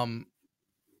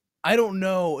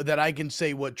know that I can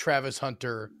say what Travis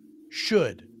Hunter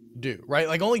should do, right?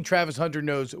 Like, only Travis Hunter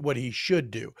knows what he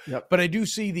should do. Yep. But I do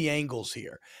see the angles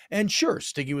here. And sure,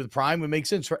 sticking with Prime would make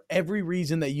sense for every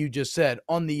reason that you just said.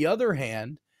 On the other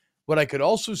hand, what I could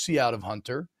also see out of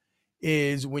Hunter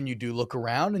is when you do look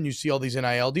around and you see all these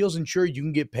NIL deals, and sure, you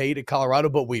can get paid at Colorado,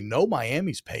 but we know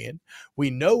Miami's paying. We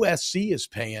know SC is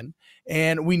paying,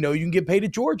 and we know you can get paid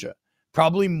at Georgia,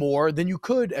 probably more than you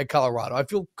could at Colorado. I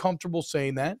feel comfortable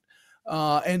saying that.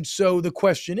 And so the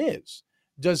question is,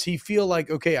 does he feel like,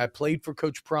 okay, I played for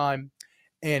Coach Prime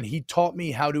and he taught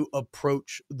me how to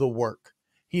approach the work.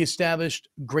 He established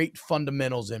great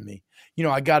fundamentals in me.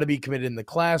 I got to be committed in the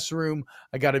classroom.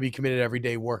 I got to be committed every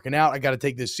day working out. I got to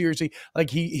take this seriously.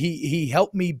 Like, he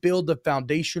helped me build the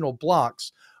foundational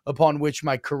blocks upon which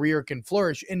my career can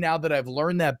flourish. And now that I've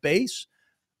learned that base,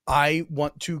 I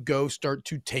want to go start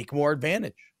to take more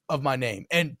advantage of my name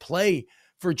and play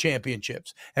for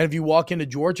championships. And if you walk into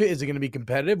Georgia, is it going to be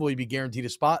competitive? Will you be guaranteed a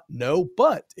spot? No,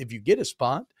 but if you get a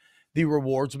spot, the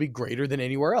rewards will be greater than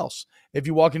anywhere else. If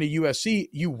you walk into USC,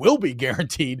 you will be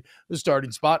guaranteed the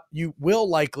starting spot. You will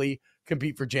likely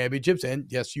compete for championships, and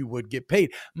yes, you would get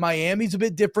paid. Miami's a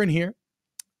bit different here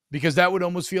because that would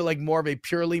almost feel like more of a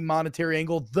purely monetary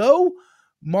angle, though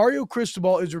Mario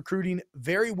Cristobal is recruiting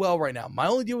very well right now. My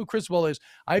only deal with Cristobal is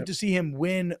I have to see him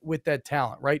win with that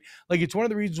talent, right? Like, it's one of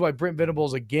the reasons why Brent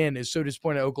Venables, again, is so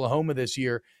disappointed at Oklahoma this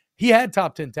year. He had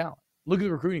top 10 talent. Look at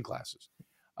the recruiting classes.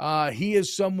 He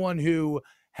is someone who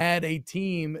had a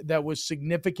team that was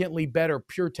significantly better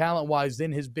pure talent-wise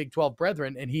than his Big 12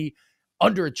 brethren, and he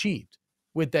underachieved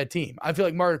with that team. I feel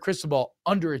like Mario Cristobal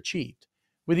underachieved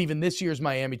with even this year's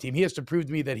Miami team. He has to prove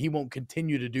to me that he won't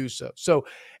continue to do so. So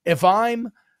if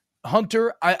I'm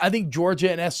Hunter, I think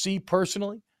Georgia and SC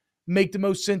personally make the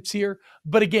most sense here.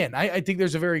 But again, I think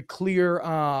there's a very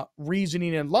clear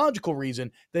reasoning and logical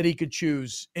reason that he could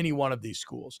choose any one of these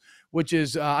schools, which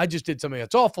is I just did something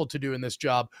that's awful to do in this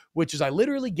job, which is I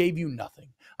literally gave you nothing.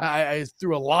 I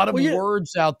threw a lot of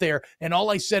words out there, and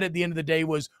all I said at the end of the day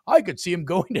was I could see him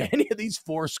going to any of these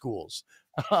four schools.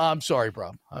 I'm sorry,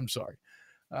 bro. I'm sorry.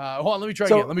 Hold on, let me try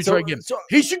again.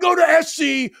 He should go to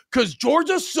SC because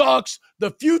Georgia sucks.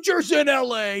 The future's in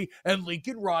LA, and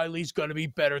Lincoln Riley's going to be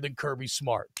better than Kirby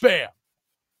Smart. Bam.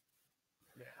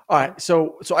 All right,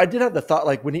 so I did have the thought,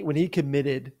 like when he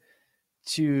committed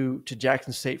to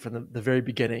Jackson State from the very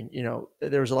beginning,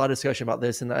 there was a lot of discussion about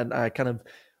this, and I kind of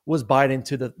was buying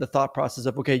into the thought process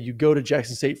of, okay, you go to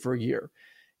Jackson State for a year,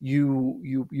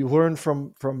 you learn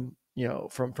from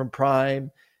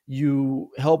Prime, you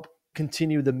help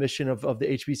continue the mission of the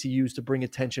HBCUs to bring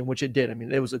attention, which it did. I mean,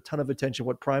 there was a ton of attention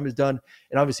what Prime has done,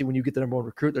 and obviously when you get the number one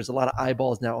recruit, there's a lot of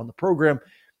eyeballs now on the program.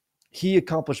 He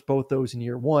accomplished both those in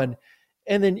year one,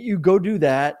 and then you go do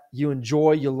that, you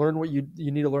enjoy, you learn what you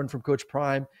need to learn from Coach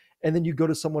Prime, and then you go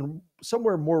to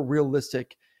somewhere more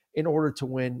realistic in order to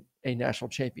win a national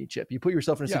championship. You put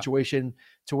yourself in a situation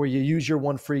to where you use your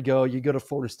one free go, you go to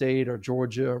Florida State or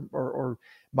Georgia or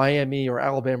Miami or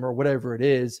Alabama or whatever it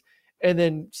is, and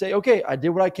then say, okay, I did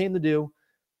what I came to do.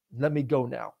 Let me go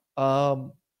now.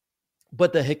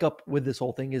 But the hiccup with this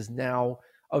whole thing is now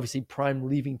obviously Prime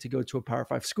leaving to go to a Power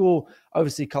 5 school.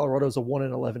 Obviously Colorado is a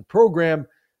 1-11 program,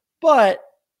 but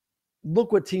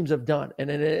look what teams have done.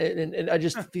 And I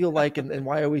just feel like, and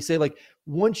why I always say, like,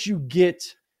 once you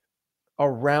get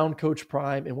around Coach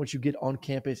Prime and once you get on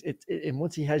campus, and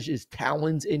once he has his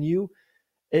talons in you,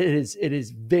 it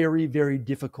is very, very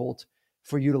difficult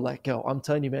for you to let go. I'm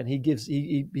telling you, man,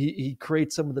 he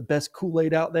creates some of the best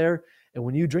Kool-Aid out there. And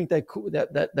when you drink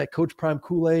that Coach Prime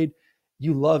Kool-Aid,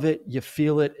 you love it, you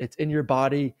feel it, it's in your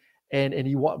body, and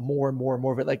you want more and more and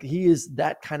more of it. Like, he is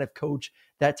that kind of coach,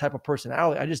 that type of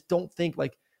personality. I just don't think,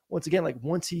 like, once again, like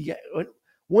once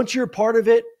you're a part of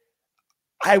it,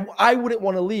 I wouldn't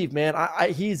want to leave, man.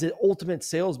 He's an ultimate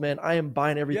salesman. I am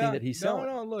buying everything that he's selling.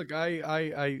 No, look,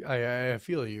 I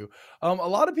feel you. A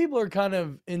lot of people are kind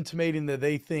of intimating that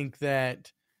they think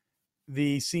that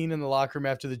the scene in the locker room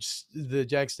after the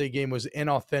Jack State game was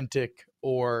inauthentic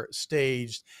or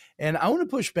staged, and I want to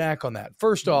push back on that.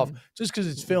 First off, just because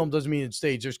it's filmed doesn't mean it's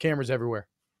staged. There's cameras everywhere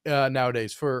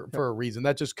nowadays for a reason.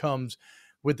 That just comes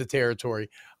with the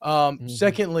territory.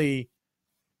 Secondly,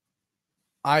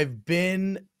 I've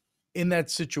been in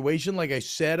that situation, like I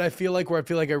said, I feel like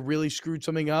I really screwed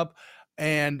something up,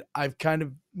 and I've kind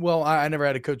of, I never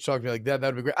had a coach talk to me like that.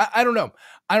 That would be great. I don't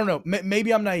know.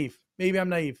 Maybe I'm naive.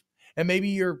 And maybe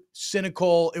your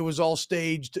cynical, it was all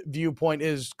staged viewpoint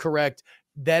is correct.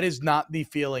 That is not the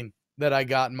feeling that I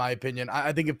got, in my opinion.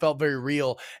 I think it felt very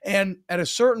real. And at a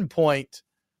certain point,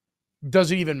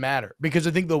 doesn't even matter, because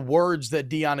I think the words that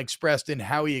Deion expressed and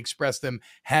how he expressed them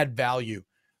had value.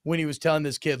 When he was telling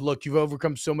this kid, look, you've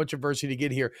overcome so much adversity to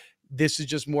get here. This is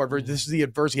just more adversity. This is the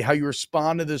adversity. How you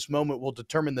respond to this moment will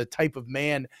determine the type of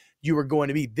man you are going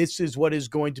to be. This is what is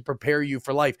going to prepare you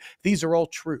for life. These are all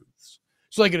truths.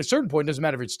 So, like, at a certain point, it doesn't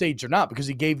matter if it's staged or not, because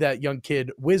he gave that young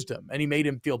kid wisdom and he made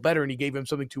him feel better and he gave him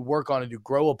something to work on and to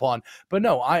grow upon. But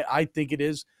no, I think it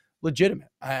is legitimate.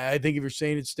 I think if you're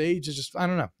saying it's staged, it's just, I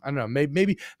don't know.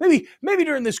 Maybe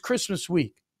during this Christmas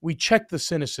week, we check the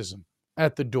cynicism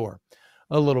at the door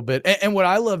a little bit. And what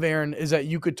I love, Aaron, is that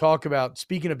you could talk about,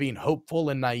 speaking of being hopeful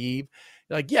and naive,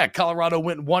 like, yeah, Colorado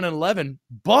went 1-11,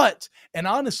 but, and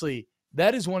honestly,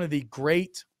 that is one of the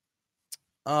great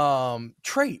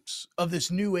traits of this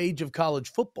new age of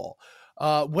college football.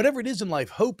 Whatever it is in life,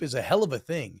 hope is a hell of a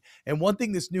thing. And one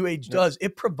thing this new age does,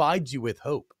 it provides you with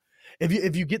hope.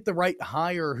 If you get the right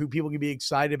hire who people can be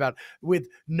excited about, with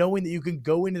knowing that you can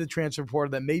go into the transfer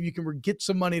portal, that maybe you can get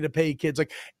some money to pay kids,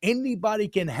 like, anybody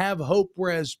can have hope.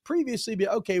 Whereas previously,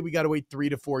 okay, we got to wait 3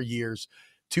 to 4 years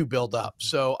to build up.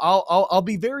 So I'll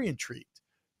be very intrigued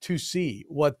to see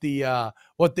what the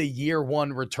year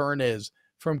one return is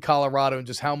from Colorado and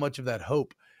just how much of that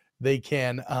hope they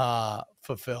can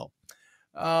fulfill.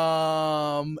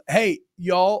 Hey,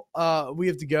 y'all, we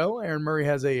have to go. Aaron Murray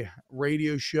has a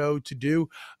radio show to do.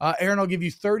 Aaron, I'll give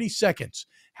you 30 seconds.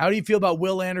 How do you feel about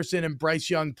Will Anderson and Bryce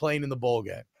Young playing in the bowl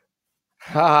game?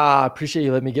 Appreciate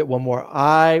you letting me get one more.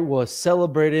 I was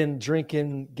celebrating,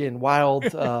 drinking, getting wild.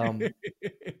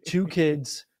 2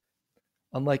 kids,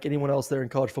 unlike anyone else there in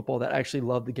college football, that actually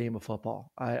love the game of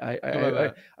football.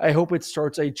 I hope it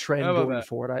starts a trend going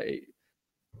forward.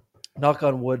 Knock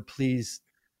on wood, please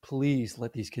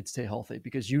let these kids stay healthy,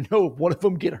 because if one of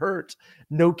them get hurt,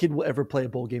 no kid will ever play a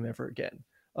bowl game ever again.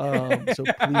 So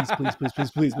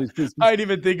please. I didn't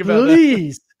even think about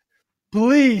that.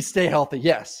 Please stay healthy.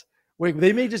 Yes. Wait,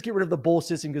 they may just get rid of the bowl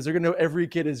system, because they're going to know every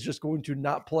kid is just going to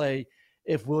not play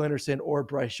if Will Anderson or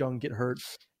Bryce Young get hurt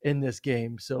in this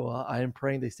game. So I am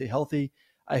praying they stay healthy.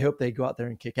 I hope they go out there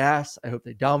and kick ass. I hope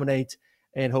they dominate,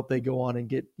 and hope they go on and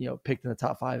get picked in the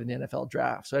top 5 in the NFL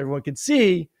draft, so everyone can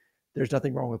see there's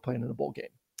nothing wrong with playing in a bowl game.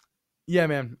 Yeah,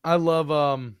 man. I love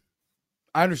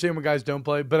I understand when guys don't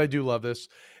play, but I do love this.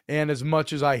 And as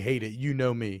much as I hate it,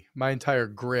 me, my entire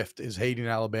grift is hating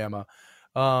Alabama.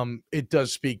 It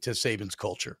does speak to Saban's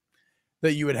culture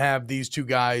that you would have these 2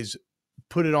 guys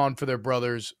put it on for their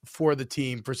brothers, for the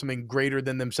team, for something greater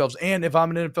than themselves. And if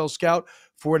I'm an NFL scout,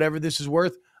 for whatever this is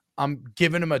worth, I'm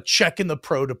giving them a check in the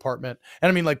pro department. And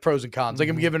I mean like pros and cons. Like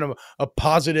I'm giving them a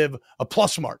positive, a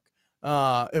plus mark,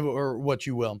 or what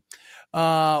you will.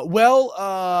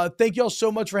 Thank you all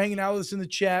so much for hanging out with us in the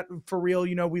chat. For real,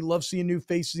 we love seeing new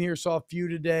faces here. Saw a few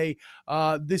today.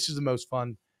 This is the most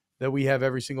fun that we have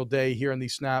every single day here on the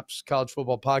Snaps College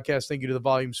Football Podcast. Thank you to the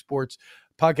Volume Sports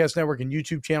Podcast Network and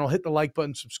YouTube channel. Hit the like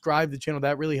button, subscribe to the channel.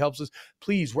 That really helps us.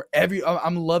 Please,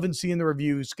 I'm loving seeing the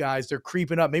reviews, guys. They're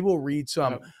creeping up. Maybe we'll read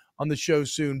some on the show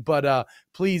soon. But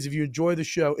please, if you enjoy the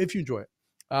show,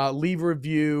 leave a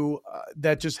review.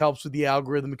 That just helps with the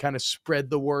algorithm to kind of spread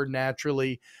the word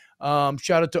naturally.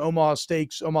 Shout out to Omaha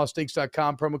Steaks,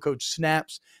 omahasteaks.com, promo code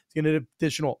SNAPS. It's going to get an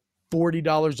additional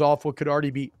 $40 off what could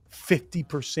already be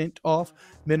 50% off.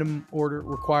 Minimum order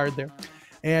required there.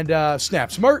 And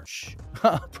Snaps merch,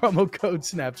 promo code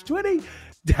SNAPS20.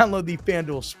 Download the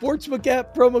FanDuel Sportsbook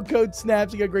app, promo code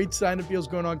SNAPS. You got great sign-up deals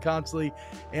going on constantly.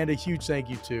 And a huge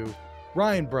thank you to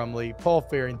Ryan Brumley, Paul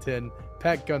Farrington,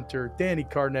 Pat Gunter, Danny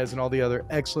Cardenas, and all the other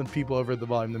excellent people over at the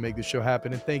Volume that make this show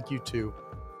happen. And thank you to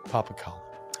Papa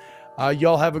Colin.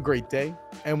 Y'all have a great day,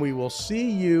 and we will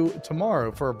see you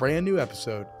tomorrow for a brand new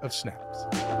episode of Snaps.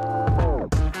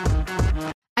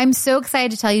 I'm so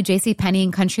excited to tell you JCPenney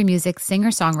and country music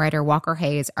singer-songwriter Walker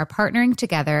Hayes are partnering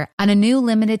together on a new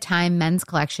limited-time men's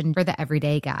collection for the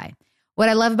everyday guy. What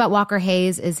I love about Walker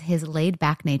Hayes is his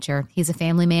laid-back nature. He's a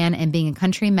family man, and being a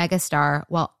country megastar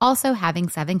while also having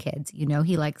 7 kids,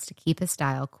 he likes to keep his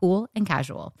style cool and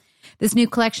casual. This new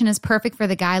collection is perfect for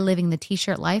the guy living the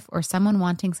t-shirt life or someone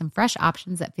wanting some fresh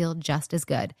options that feel just as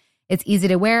good. It's easy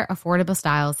to wear, affordable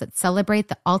styles that celebrate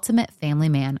the ultimate family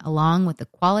man, along with the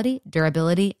quality,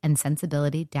 durability, and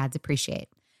sensibility dads appreciate.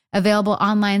 Available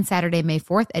online Saturday, May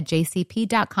 4th at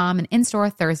jcp.com and in-store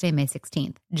Thursday, May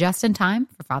 16th. Just in time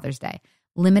for Father's Day.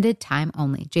 Limited time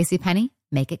only. JCPenney,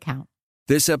 make it count.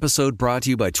 This episode brought to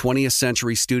you by 20th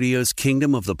Century Studios'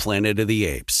 Kingdom of the Planet of the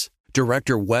Apes.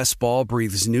 Director Wes Ball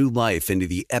breathes new life into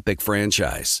the epic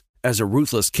franchise. As a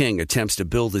ruthless king attempts to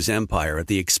build his empire at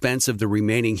the expense of the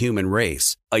remaining human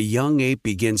race, a young ape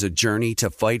begins a journey to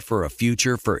fight for a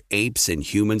future for apes and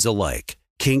humans alike.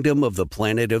 Kingdom of the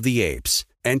Planet of the Apes.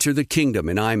 Enter the kingdom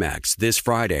in IMAX this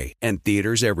Friday and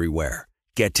theaters everywhere.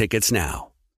 Get tickets now.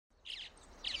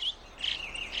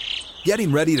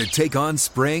 Getting ready to take on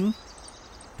spring?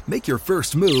 Make your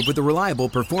first move with the reliable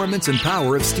performance and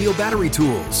power of Steel battery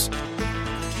tools.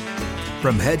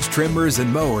 From hedge trimmers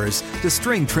and mowers to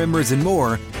string trimmers and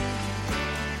more,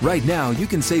 right now you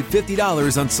can save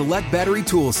 $50 on select battery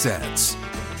tool sets.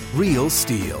 Real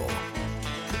Steel.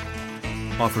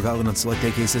 Offer valid on select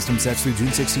AK system sets through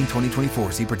June 16,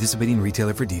 2024. See participating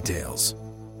retailer for details.